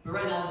 But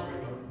right now, this is where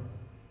you're going.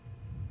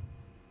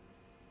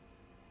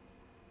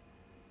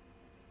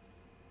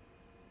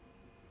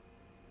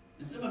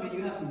 And some of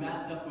you have some bad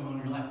stuff going on in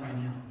your life right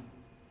now.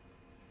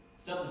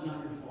 Stuff that's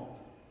not your fault.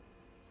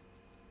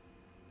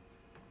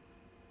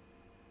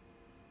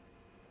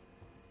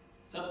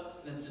 Stuff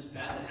that's just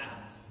bad that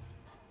happens.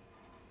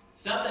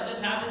 Stuff that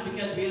just happens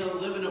because we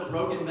live in a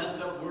broken, messed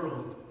up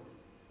world.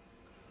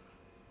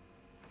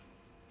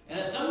 And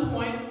at some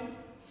point,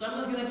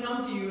 someone's going to come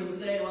to you and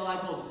say, "Well, I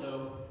told you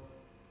so."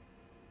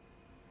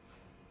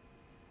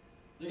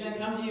 They're going to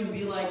come to you and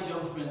be like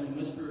Job's friends and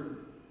whisper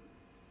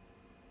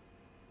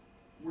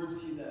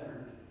words to you that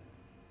hurt.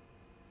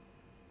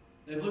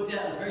 They've looked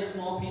at a very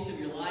small piece of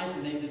your life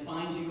and they've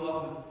defined you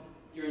off of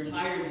your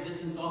entire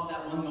existence off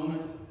that one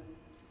moment.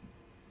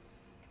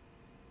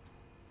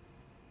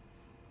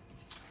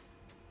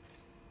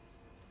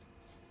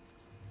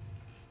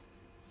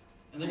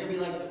 And they're going to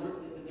be like,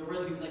 the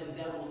words are going to be like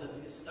the devils that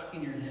get stuck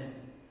in your head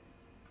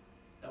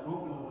that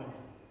won't go away.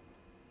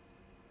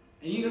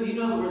 And you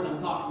know the words I'm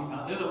talking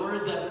about. They're the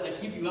words that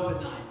keep you up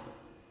at night.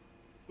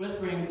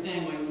 Whispering,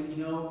 saying,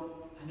 "Well,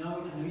 I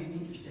know you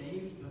think you're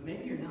saved, but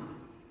maybe you're not."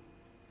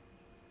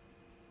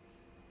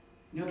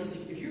 Because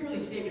if you're really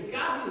saved, if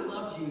God really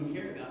loved you and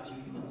cared about you,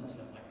 He wouldn't let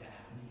stuff like that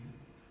happen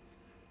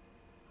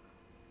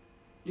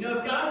to you.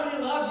 If God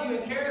really loved you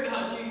and cared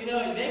about you,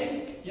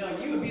 maybe,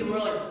 you would be more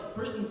like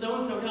person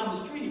so-and-so down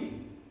the street.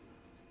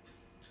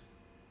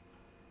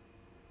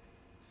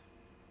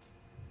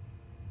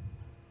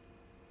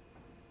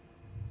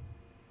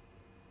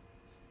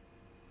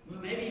 Well,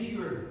 maybe if you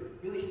were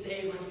really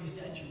saved like you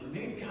said you were,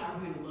 maybe if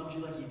God really loved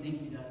you like you think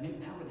He does, maybe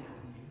that wouldn't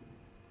happen to you.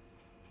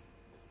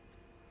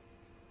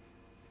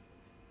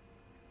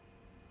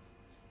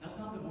 That's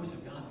not the voice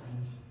of God,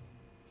 friends.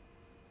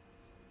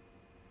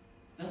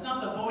 That's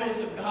not the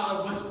voice of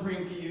God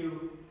whispering to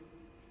you.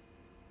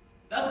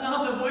 That's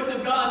not the voice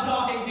of God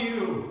talking to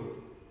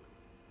you.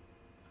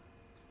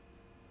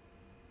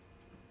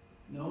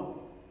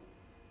 No.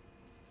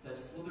 It's that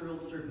slither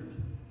old serpent.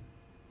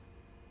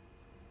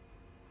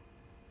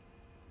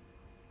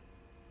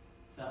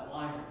 It's that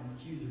liar and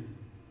accuser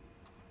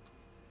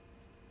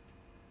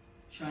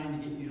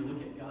trying to get you to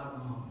look at God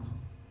wrong.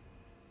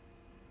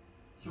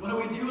 So what do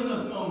we do in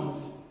those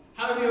moments?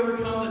 How do we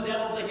overcome the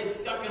devils that get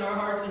stuck in our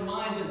hearts and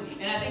minds?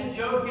 And I think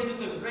Job gives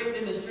us a great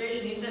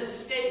demonstration. He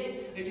says,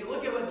 if you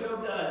look at what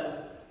Job does,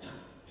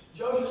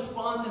 Job's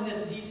response in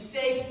this is he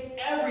stakes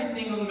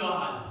everything on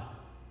God.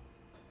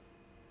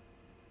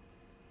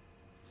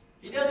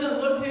 He doesn't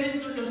look to his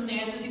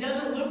circumstances. He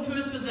doesn't look to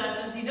his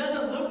possessions. He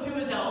doesn't look to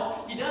his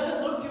health. He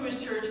doesn't look to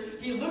his church.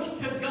 He looks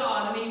to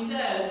God and he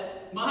says,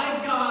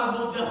 "My God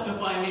will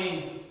justify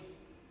me.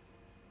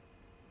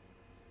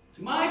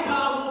 My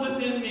God will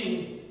defend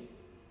me."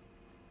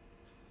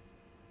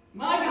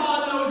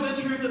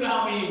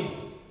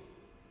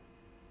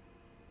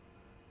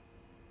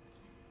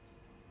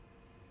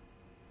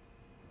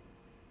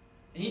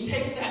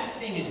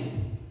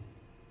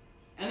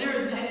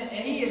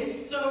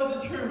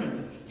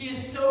 He is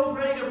so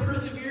ready to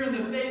persevere in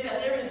the faith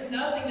that there is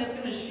nothing that's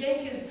going to shake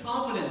his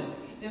confidence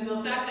in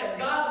the fact that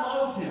God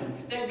loves him,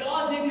 that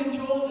God's in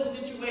control of the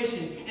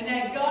situation, and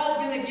that God's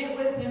going to get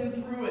with him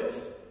through it.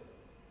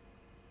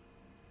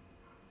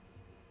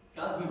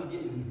 God's going to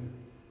get him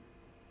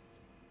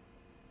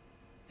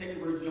through it. Take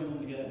the words, jump them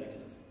together, makes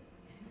sense.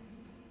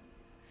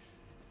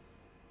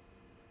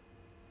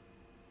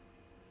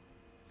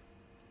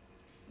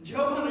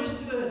 Job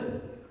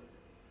understood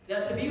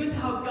that to be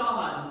without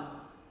God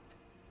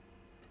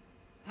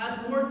has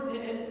more.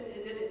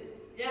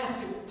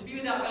 Yes, to be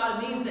without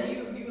God means that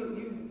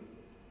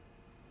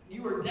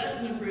you are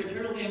destined for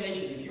eternal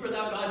damnation. If you're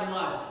without God in your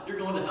life, you're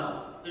going to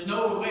hell. There's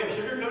no way of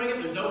sugarcoating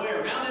it. There's no way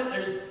around it.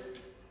 There's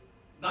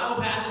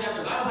Bible passage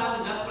after Bible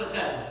passage. That's what it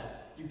says.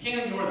 You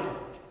can't ignore that.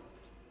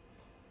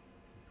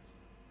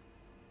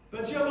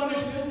 But Job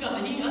understood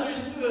something. He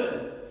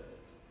understood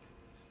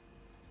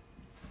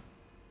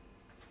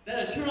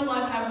that eternal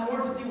life had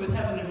more to do with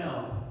heaven and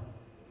hell.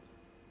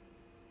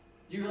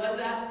 Do you realize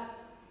that?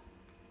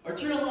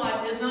 Eternal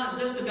life is not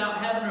just about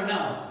heaven or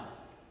hell.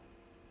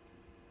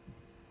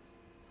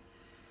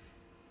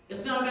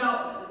 It's not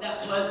about,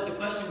 that was the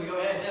question we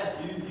always ask,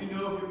 do you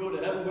know if you'll go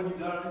to heaven when you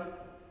die?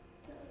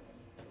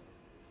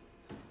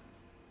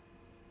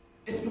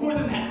 It's more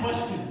than that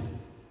question.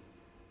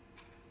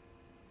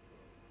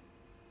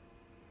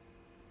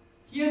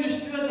 He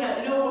understood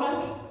that, you know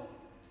what?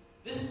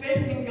 This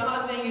faith in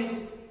God thing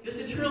this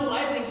eternal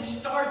life thing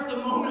starts the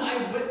moment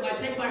I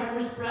take my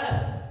first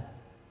breath.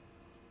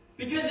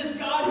 Because it's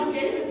God who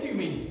gave it to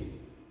me.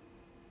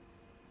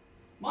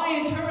 My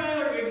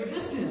entire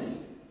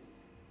existence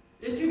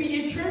is to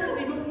be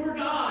eternally before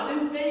God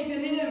in faith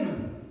in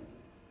Him.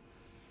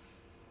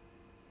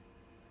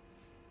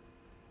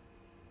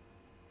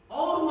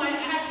 All of my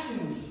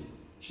actions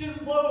should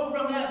flow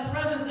from that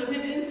presence of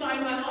Him inside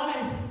my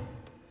life.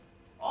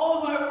 All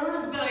of my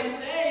words that I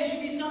say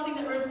should be something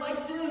that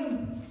reflects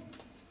Him.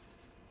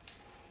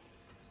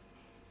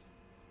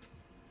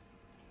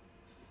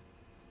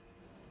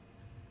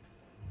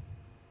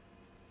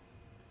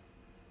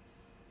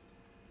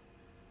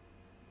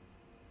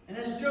 And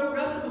as Job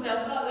wrestled with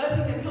that thought, the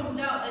other thing that comes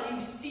out that you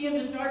see him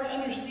to start to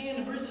understand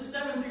in verses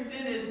 7 through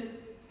 10 is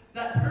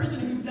that person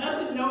who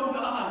doesn't know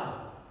God.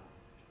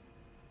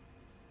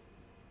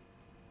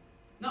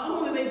 Not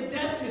only are they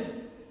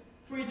destined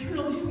for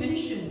eternal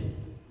damnation,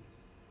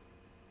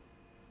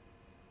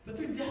 but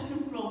they're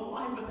destined for a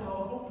life without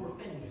hope or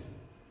faith.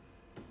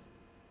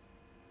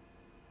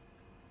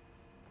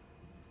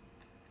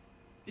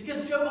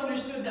 Because Job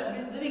understood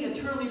that living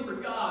eternally for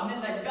God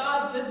meant that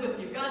God lived with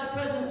you. God's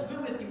presence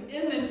went with you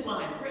in this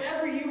life.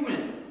 Wherever you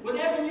went,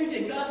 whatever you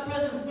did, God's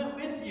presence went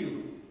with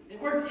you. It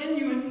worked in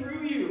you and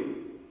through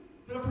you.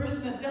 But a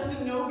person that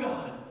doesn't know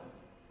God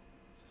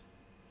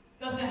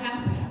doesn't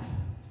have that.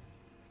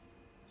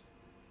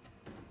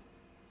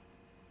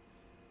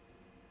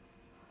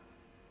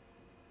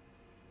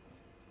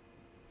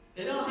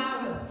 They don't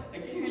have a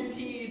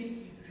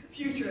guaranteed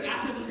future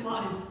after this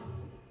life.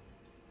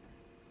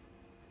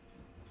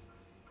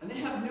 And they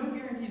have no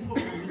guaranteed hope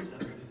in the midst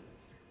of it.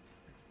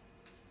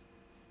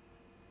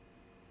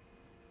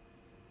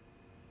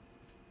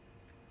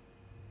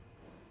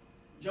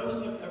 Job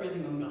took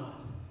everything on God.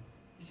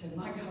 He said,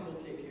 my God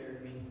will take care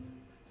of me.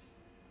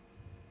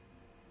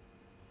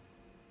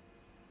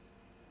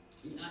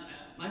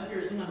 My fear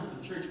is sometimes as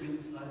the church we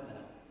lose sight of that.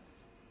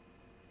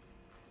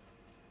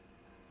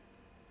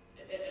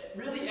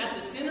 Really, at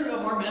the center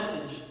of our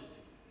message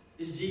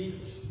is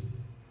Jesus.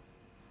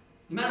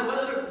 No matter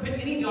whether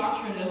pick any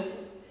doctrine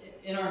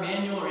in our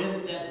manual or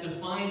that's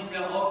defined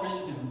throughout all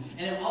Christendom,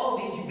 and it all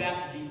leads you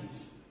back to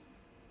Jesus.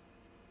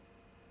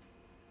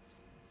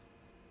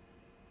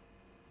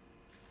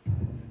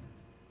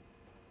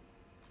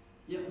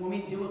 Yet when we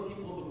deal with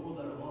people of the world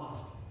that are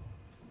lost,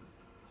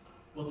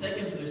 we'll take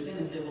them to their sin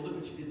and say, well, look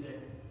what you did there.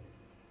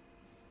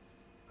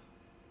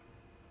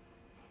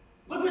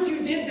 Look what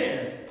you did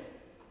there.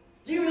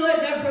 Do you realize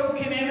that broke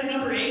commandment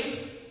number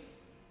 8?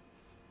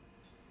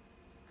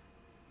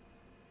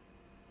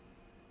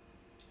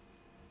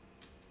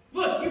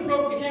 Look, you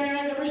broke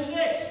commandment number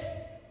 6.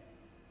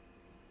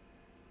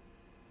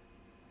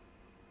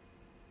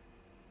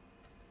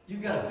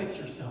 You've got to fix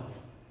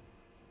yourself.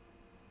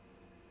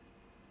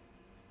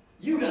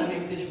 You've got to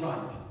make this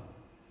right.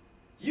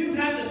 You've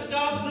had to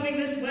stop living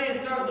this way and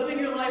start living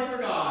your life for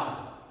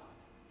God.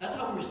 That's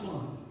how we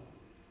respond.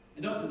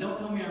 And don't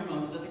tell me I'm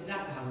wrong, because that's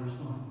exactly how we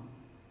respond.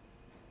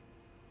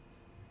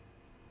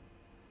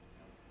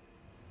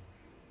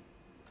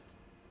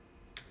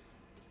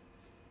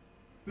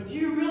 But do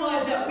you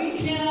realize that we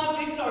cannot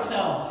fix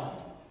ourselves?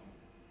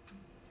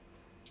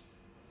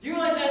 Do you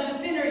realize as a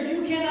sinner,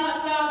 you cannot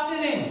stop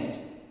sinning?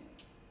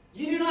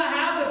 You do not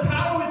have the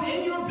power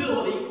within your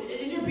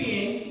ability, in your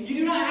being. You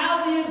do not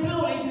have the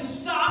ability to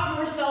stop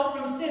yourself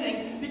from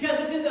sinning because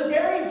it's in the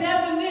very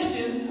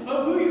definition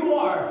of who you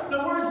are. The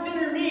word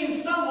sinner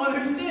means someone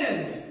who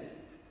sins.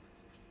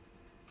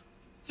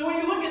 So when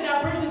you look at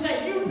that person and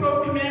say, you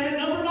broke commandment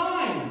number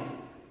 9,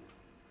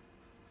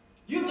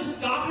 you have to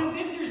stop and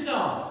fix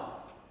yourself.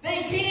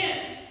 They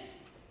can't.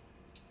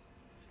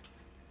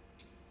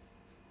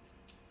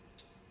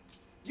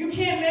 You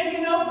can't make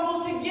enough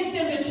rules to get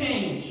them to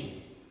change.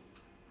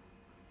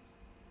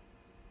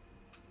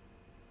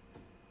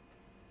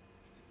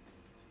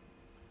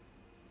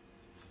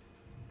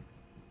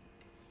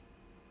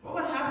 What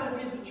would happen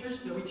if, as the church,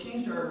 though, we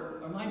changed our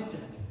mindset?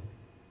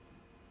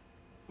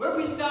 What if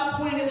we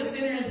stopped pointing at the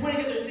sinner and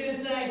pointing at their sin and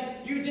saying,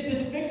 you did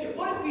this, fix it?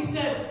 What if we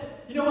said,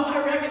 you know what,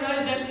 I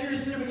recognize that you're a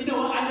sinner, but you know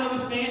what, I know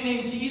this man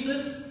named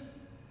Jesus.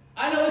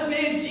 I know this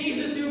man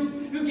Jesus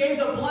who gave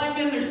the blind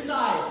man their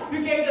sight,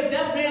 who gave the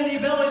deaf man the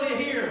ability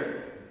to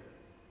hear.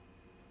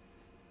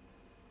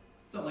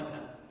 Something like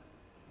that.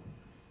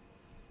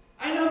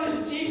 I know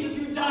this Jesus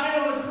who died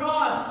on the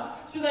cross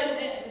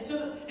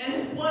and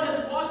his blood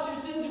has washed your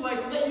sins away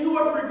so that you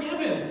are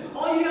forgiven.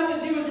 All you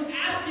have to do is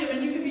ask him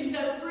and you can be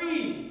set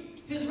free.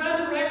 His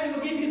resurrection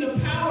will give you the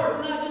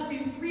power to not just be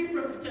free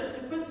to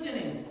quit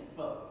sinning.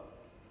 Well,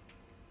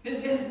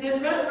 his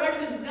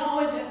resurrection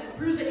not only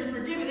proves that you're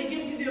forgiven, it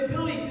gives you the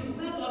ability to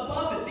live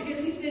above it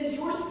because he sends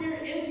your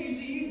spirit into you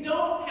so you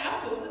don't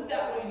have to live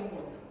that way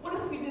anymore. What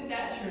if we did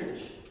that,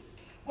 church?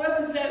 What if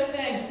instead of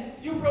saying,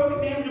 you broke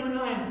commandment number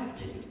 9,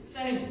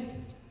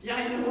 saying,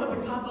 yeah, you know what,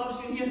 but God loves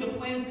you and he has a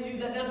plan for you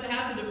that doesn't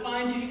have to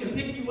define you. He can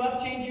pick you up,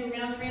 change you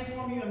around,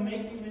 transform you, and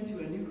make you into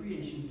a new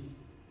creation.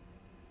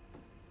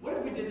 What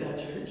if we did that,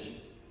 church?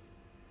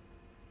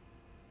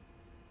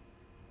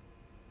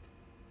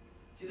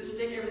 See, let's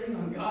stake everything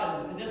on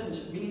God. It doesn't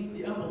just mean for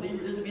the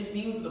unbeliever. It doesn't just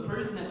mean for the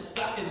person that's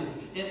stuck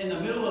in the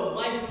middle of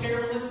life's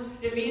terribleness.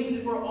 It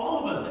means for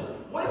all of us.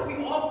 What if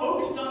we all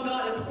focused on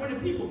God and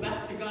pointed people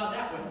back to God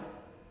that way?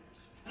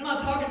 And I'm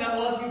not talking about,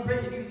 well,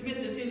 if you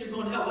commit this sin, you're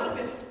going to hell. What if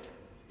it's,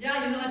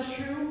 yeah, you know, that's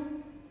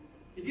true.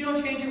 If you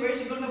don't change your ways,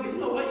 you're going to hell. But you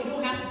know what? You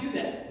don't have to do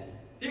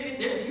that. Do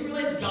you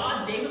realize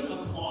God gave us a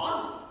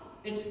clause?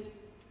 It's,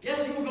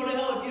 yes, you will go to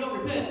hell if you don't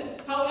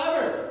repent.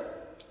 However,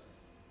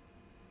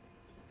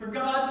 for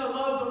God so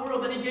loved the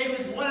world that he gave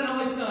his one and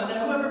only Son,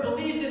 that whoever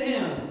believes in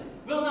him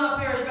will not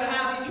perish but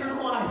have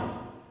eternal life.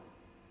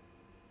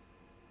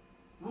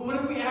 Well, what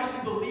if we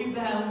actually believe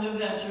that and live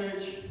that,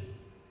 church?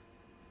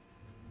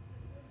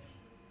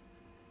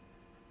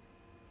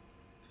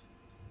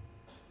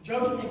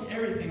 Job staked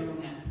everything on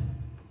that.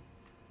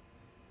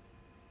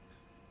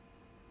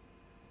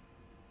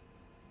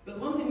 But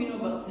the one thing we know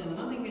about sin, and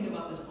one thing we know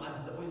about this life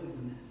is that always leaves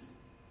a mess.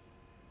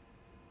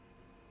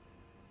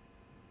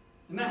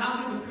 No matter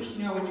how good of a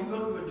Christian you are, when you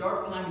go through a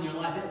dark time in your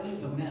life, it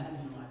leaves a mess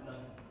in your life,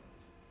 doesn't it?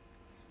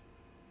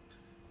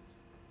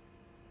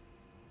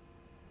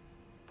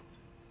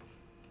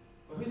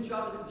 Well, whose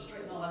job is it to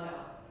straighten all that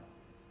out?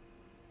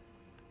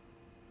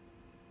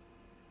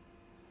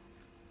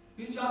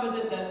 Whose job is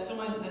it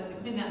to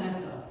clean that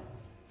mess up?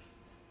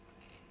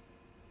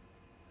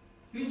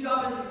 Whose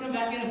job is it to come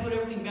back in and put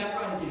everything back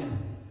right again?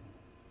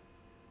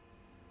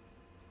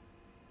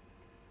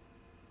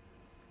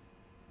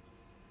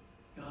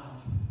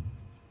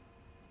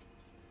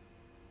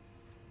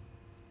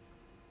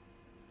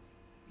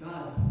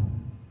 God's.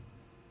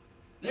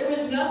 There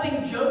was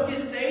nothing Job could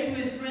say to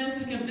his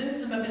friends to convince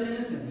them of his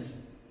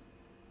innocence.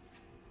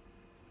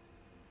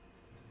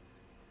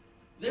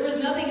 There was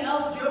nothing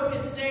else Job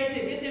could say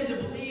to get them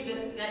to believe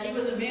that he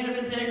was a man of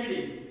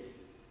integrity.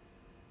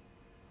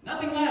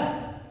 Nothing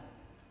left.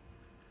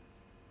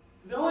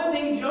 The only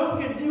thing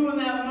Job could do in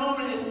that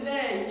moment is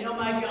say, you know,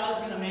 my God's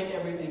going to make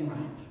everything right.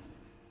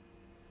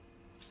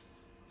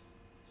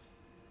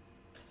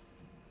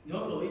 You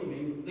don't believe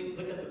me?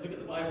 Look at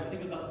the Bible.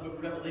 Think about the book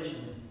of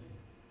Revelation.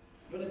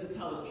 What does it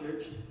tell us,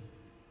 church?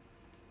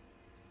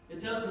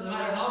 It tells us that no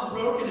matter how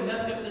broken and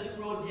messed up this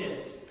world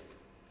gets,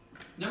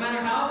 no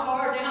matter how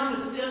far down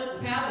the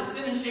path of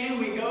sin and shame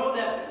we go,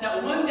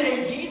 that one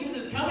day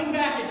Jesus is coming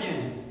back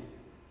again.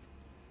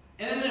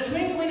 And in a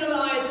twinkling of an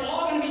eye, it's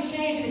all going to be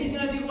changed. And he's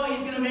going to do what?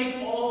 He's going to make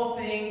all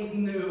things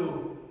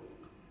new.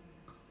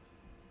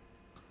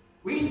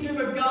 We serve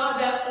a God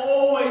that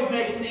always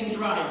makes things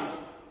right.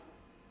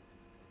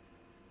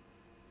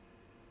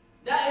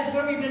 That is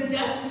what we've been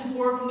destined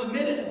for from the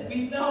minute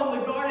we fell in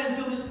the garden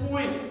until this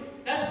point.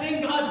 That's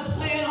been God's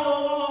plan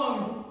all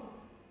along,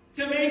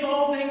 to make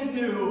all things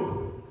new.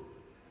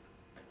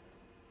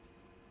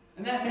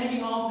 And that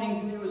making all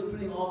things new is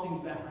putting all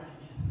things back right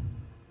again.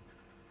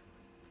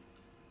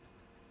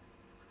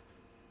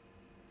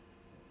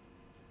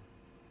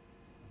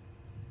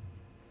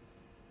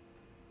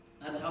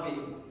 That's how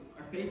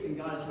our faith in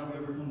God is how we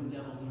overcome the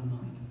devils in our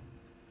mind.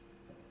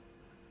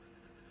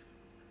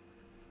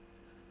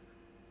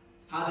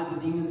 How did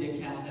the demons get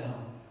cast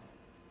out?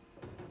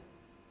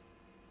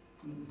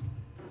 In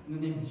the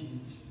name of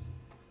Jesus.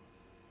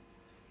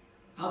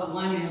 How the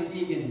blind man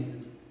see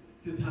again?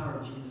 Through the power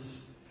of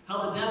Jesus.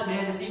 How the deaf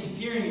man received his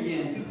hearing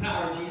again? Through the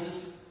power of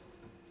Jesus.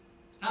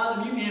 How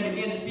the mute man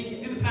began to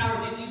speak through the power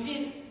of Jesus.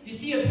 Do you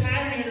see a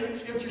pattern here that the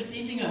Scripture is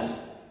teaching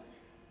us?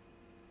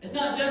 It's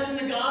not just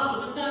in the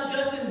Gospels. It's not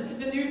just in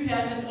the New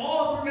Testament. It's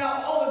all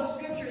throughout all of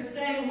Scripture. It's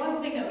saying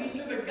one thing, that we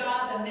serve a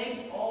God that makes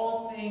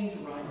all things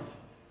right.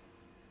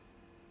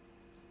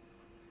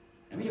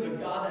 And we have a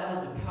God that has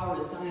the power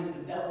to silence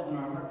the devils in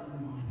our hearts and our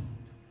mind.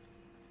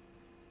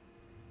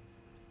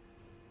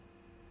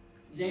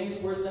 James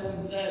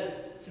 4:7 says,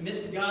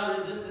 submit to God,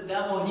 resist the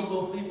devil, and he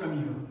will flee from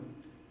you.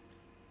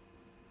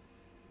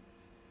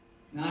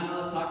 Now I know I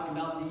was talking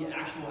about the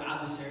actual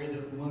adversary,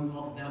 the one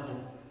called the devil.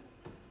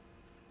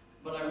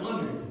 But I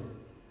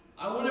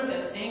wonder if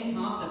that same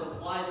concept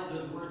applies to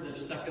those words that are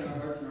stuck in our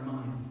hearts and our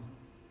minds.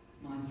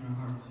 Minds and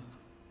our hearts.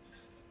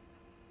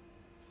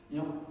 You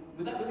know,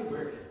 would that really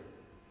work?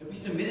 If we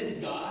submitted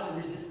to God and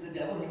resisted the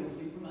devil, he would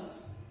flee from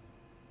us?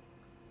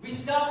 We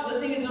stop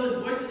listening to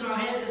those voices in our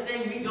heads that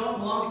saying we don't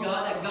belong to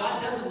God, that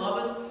God doesn't love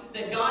us,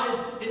 that God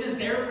isn't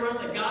there for us,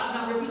 that God's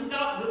not real. We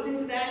stop listening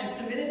to that and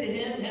submitted to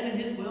Him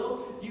and His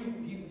will. Do you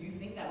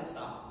think that would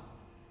stop?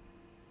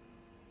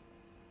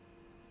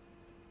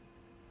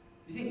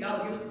 Do you think God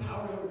would give us the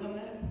power to overcome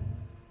that?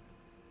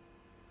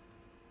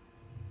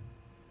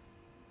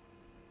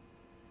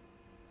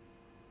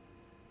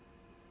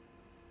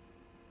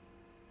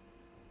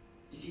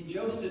 You see,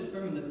 Job stood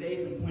firm in the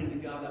faith and pointed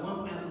to God. I want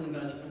to point out something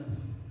about his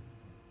friends.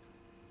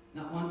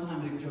 Not one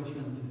time did Job's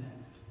friends do that.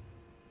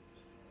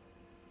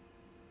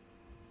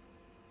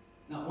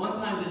 Not one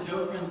time does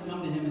Job's friends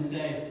come to him and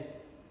say,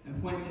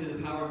 and point to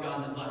the power of God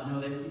in his life. No,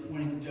 they keep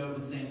pointing to Job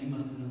and saying, you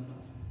must have done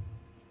something.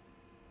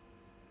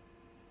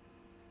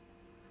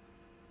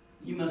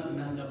 You must have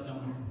messed up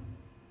somewhere.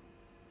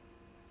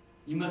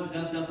 You must have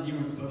done something you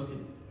weren't supposed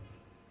to.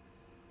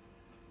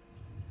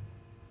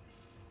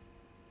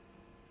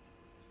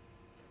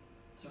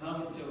 So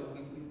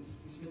we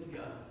submit to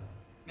God.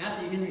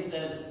 Matthew Henry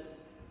says,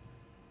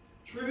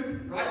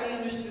 truth, rightly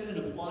understood and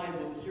applied,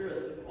 will cure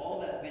us of all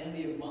that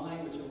vanity of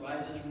mind which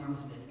arises from our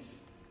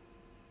mistakes.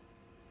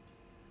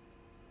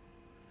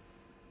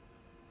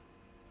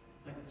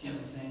 It's like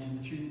Jesus saying,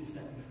 the truth will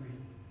set you free.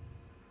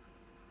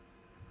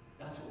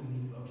 That's what we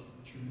need, folks, is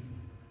the truth.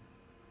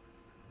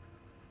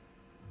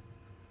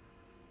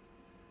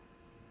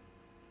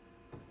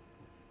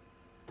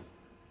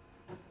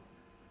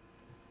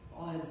 With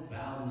all heads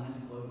bowed and eyes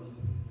closed.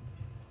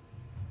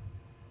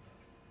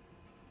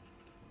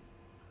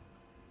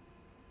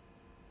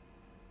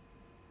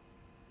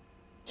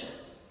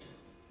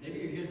 Maybe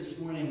you're here this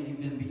morning and you've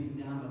been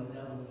beaten down by the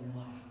devils in your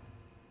life.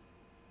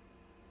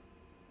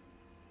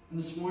 And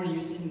this morning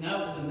you say,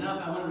 enough is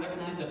enough. I want to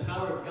recognize the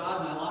power of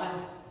God in my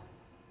life.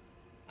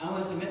 I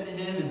want to submit to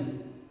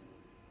Him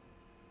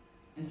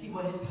and see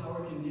what His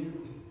power can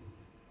do.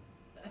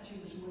 If that's you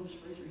this morning,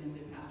 just raise your hand and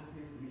say, Pastor,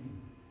 pray for me.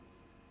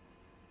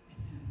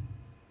 Amen.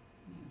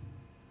 Amen.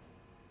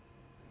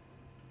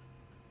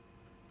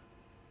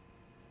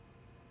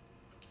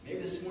 Maybe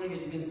this morning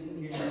as you've been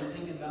sitting here, you're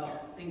thinking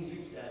about things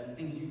you've said and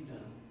things you've done.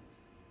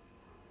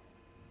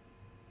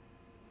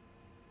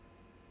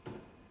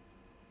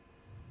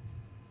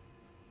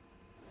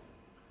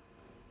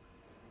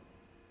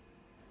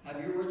 Have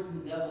your words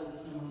been the devil's to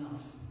someone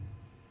else?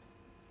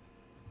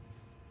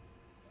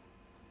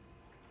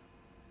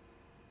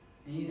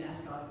 And you need to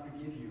ask God to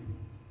forgive you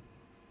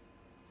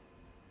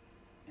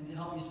and to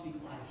help you speak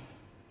life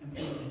and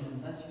pray to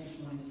Him. That's you this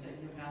morning to say,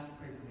 Pastor,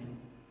 pray for me.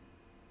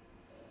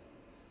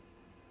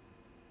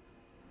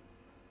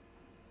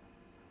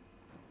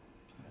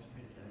 Let's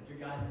pray together. Dear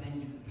God, thank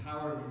you for the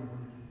power of your word.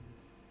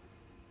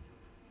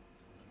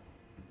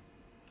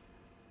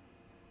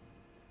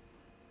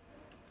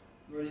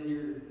 Lord, in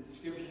your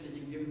scriptures that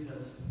you've given to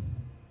us,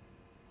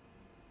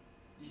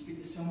 you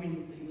speak to so many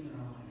things in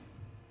our life.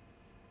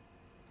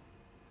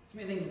 So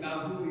many things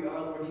about who we are,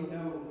 Lord. You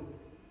know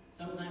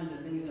sometimes the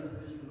things that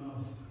hurt us the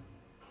most,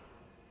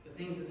 the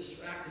things that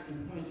distract us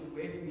and point us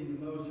away from you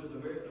the most, are the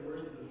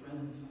words of the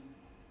friends.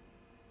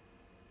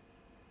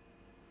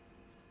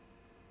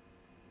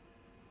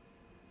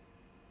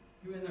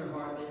 Who in their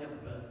heart, they have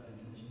the best of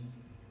intentions.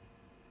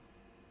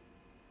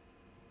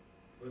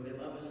 Lord, they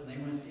love us and they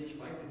want to see us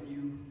right with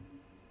you.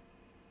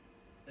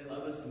 They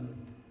love us and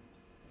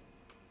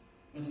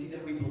want to see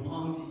that we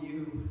belong to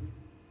you.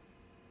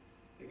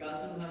 But God,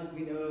 sometimes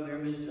we know they're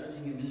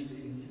misjudging and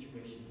misreading the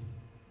situation.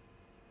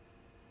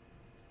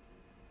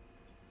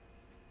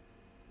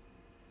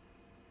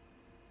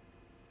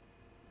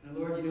 And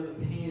Lord, you know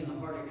the pain and the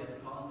heartache that's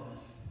caused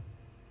us.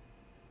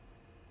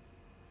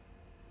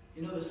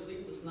 You know the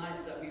sleepless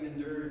nights that we've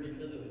endured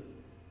because of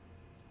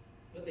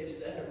what they've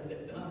said or what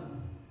they've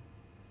done.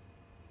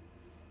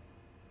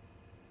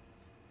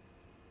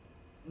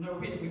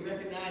 Lord, we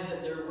recognize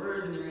that their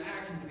words and their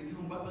actions have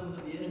become weapons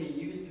of the enemy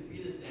used to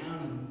beat us down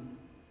and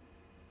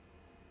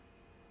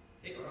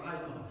take our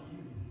eyes off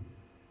you.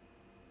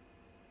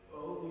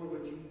 Oh, Lord,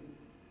 would you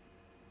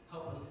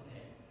help us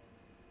today?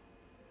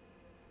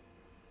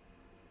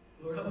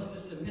 Lord, help us to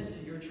submit to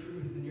your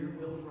truth and your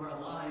will for our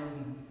lives.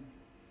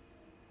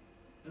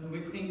 And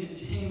we cling to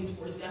James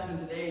 4:7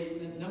 today,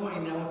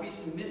 knowing that when we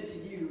submit to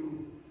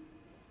you,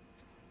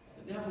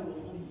 the devil will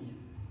flee.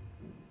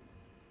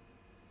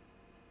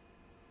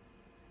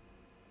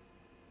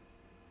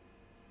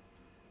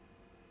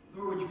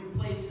 Lord, would you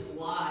replace his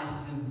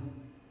lies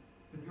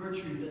with your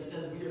truth that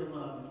says we are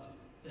loved,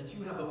 that that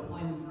you have a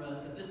plan for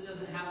us, that this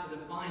doesn't have to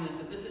define us,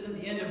 that this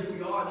isn't the end of who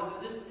we are,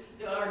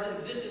 that our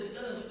existence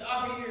doesn't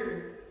stop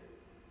here.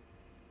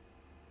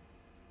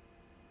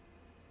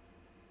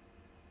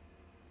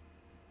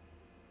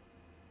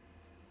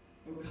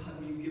 Oh God,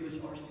 will you give us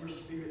your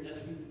spirit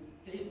as we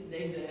face the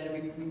days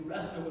ahead, we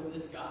wrestle with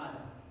this, God.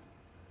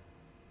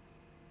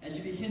 As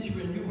you begin to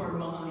renew our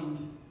mind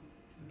through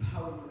the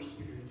power of your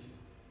spirits.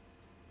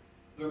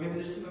 Lord, maybe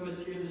there's some of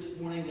us here this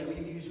morning that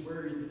we've used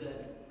words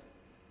that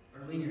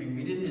are lingering.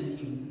 We didn't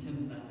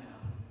intend that to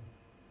happen.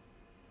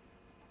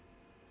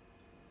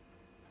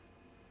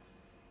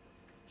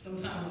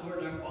 Sometimes,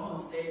 Lord, in our fallen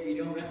state, we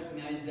don't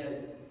recognize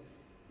that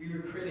we were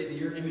created in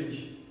your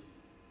image.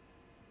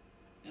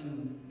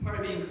 And part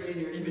of being created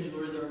in your image,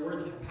 Lord, is our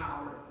words have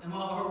power. And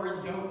while our words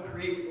don't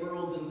create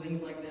worlds and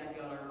things like that,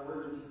 God, our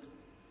words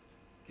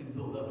can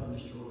build up and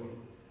destroy.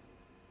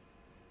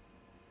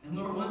 And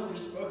Lord, once they're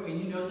spoken,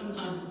 you know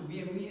sometimes we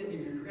immediately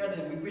regret it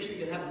and we wish we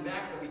could have them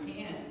back, but we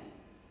can't.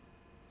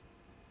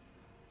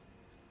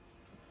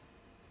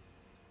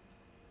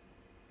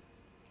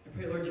 I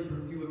pray, Lord,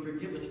 you would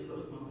forgive us for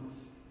those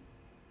moments.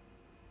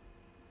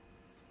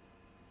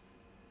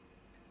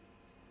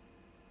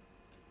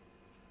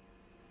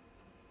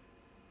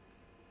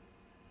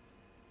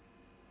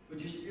 Would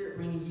your Spirit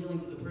bring healing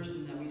to the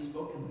person that we've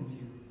spoken them to?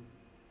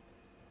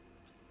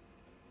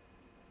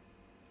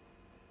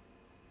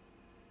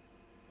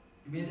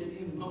 May this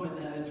be a moment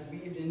that is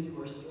weaved into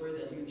our story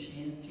that you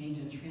change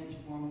and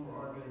transform for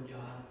our good,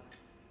 God.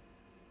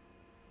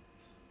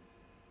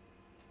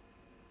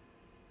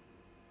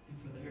 And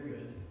for their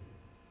good.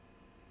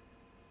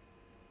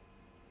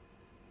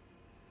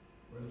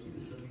 Lord, keep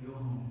us as we go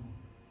home.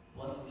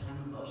 Bless the time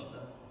of fellowship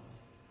that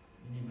follows.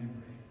 In your name I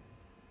pray.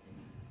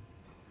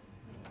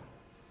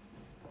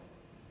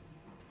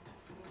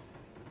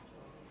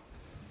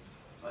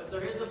 Amen. So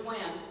here's the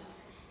plan.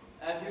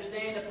 If you're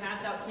staying to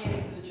pass out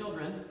candy to the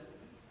children,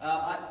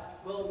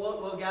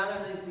 we'll gather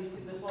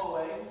this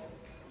hallway.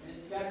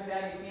 Just grab your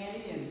bag of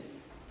candy, and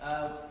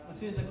as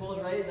soon as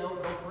Nicole's ready, they'll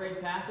parade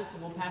past us,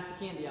 and we'll pass the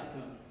candy out to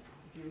them.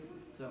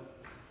 So.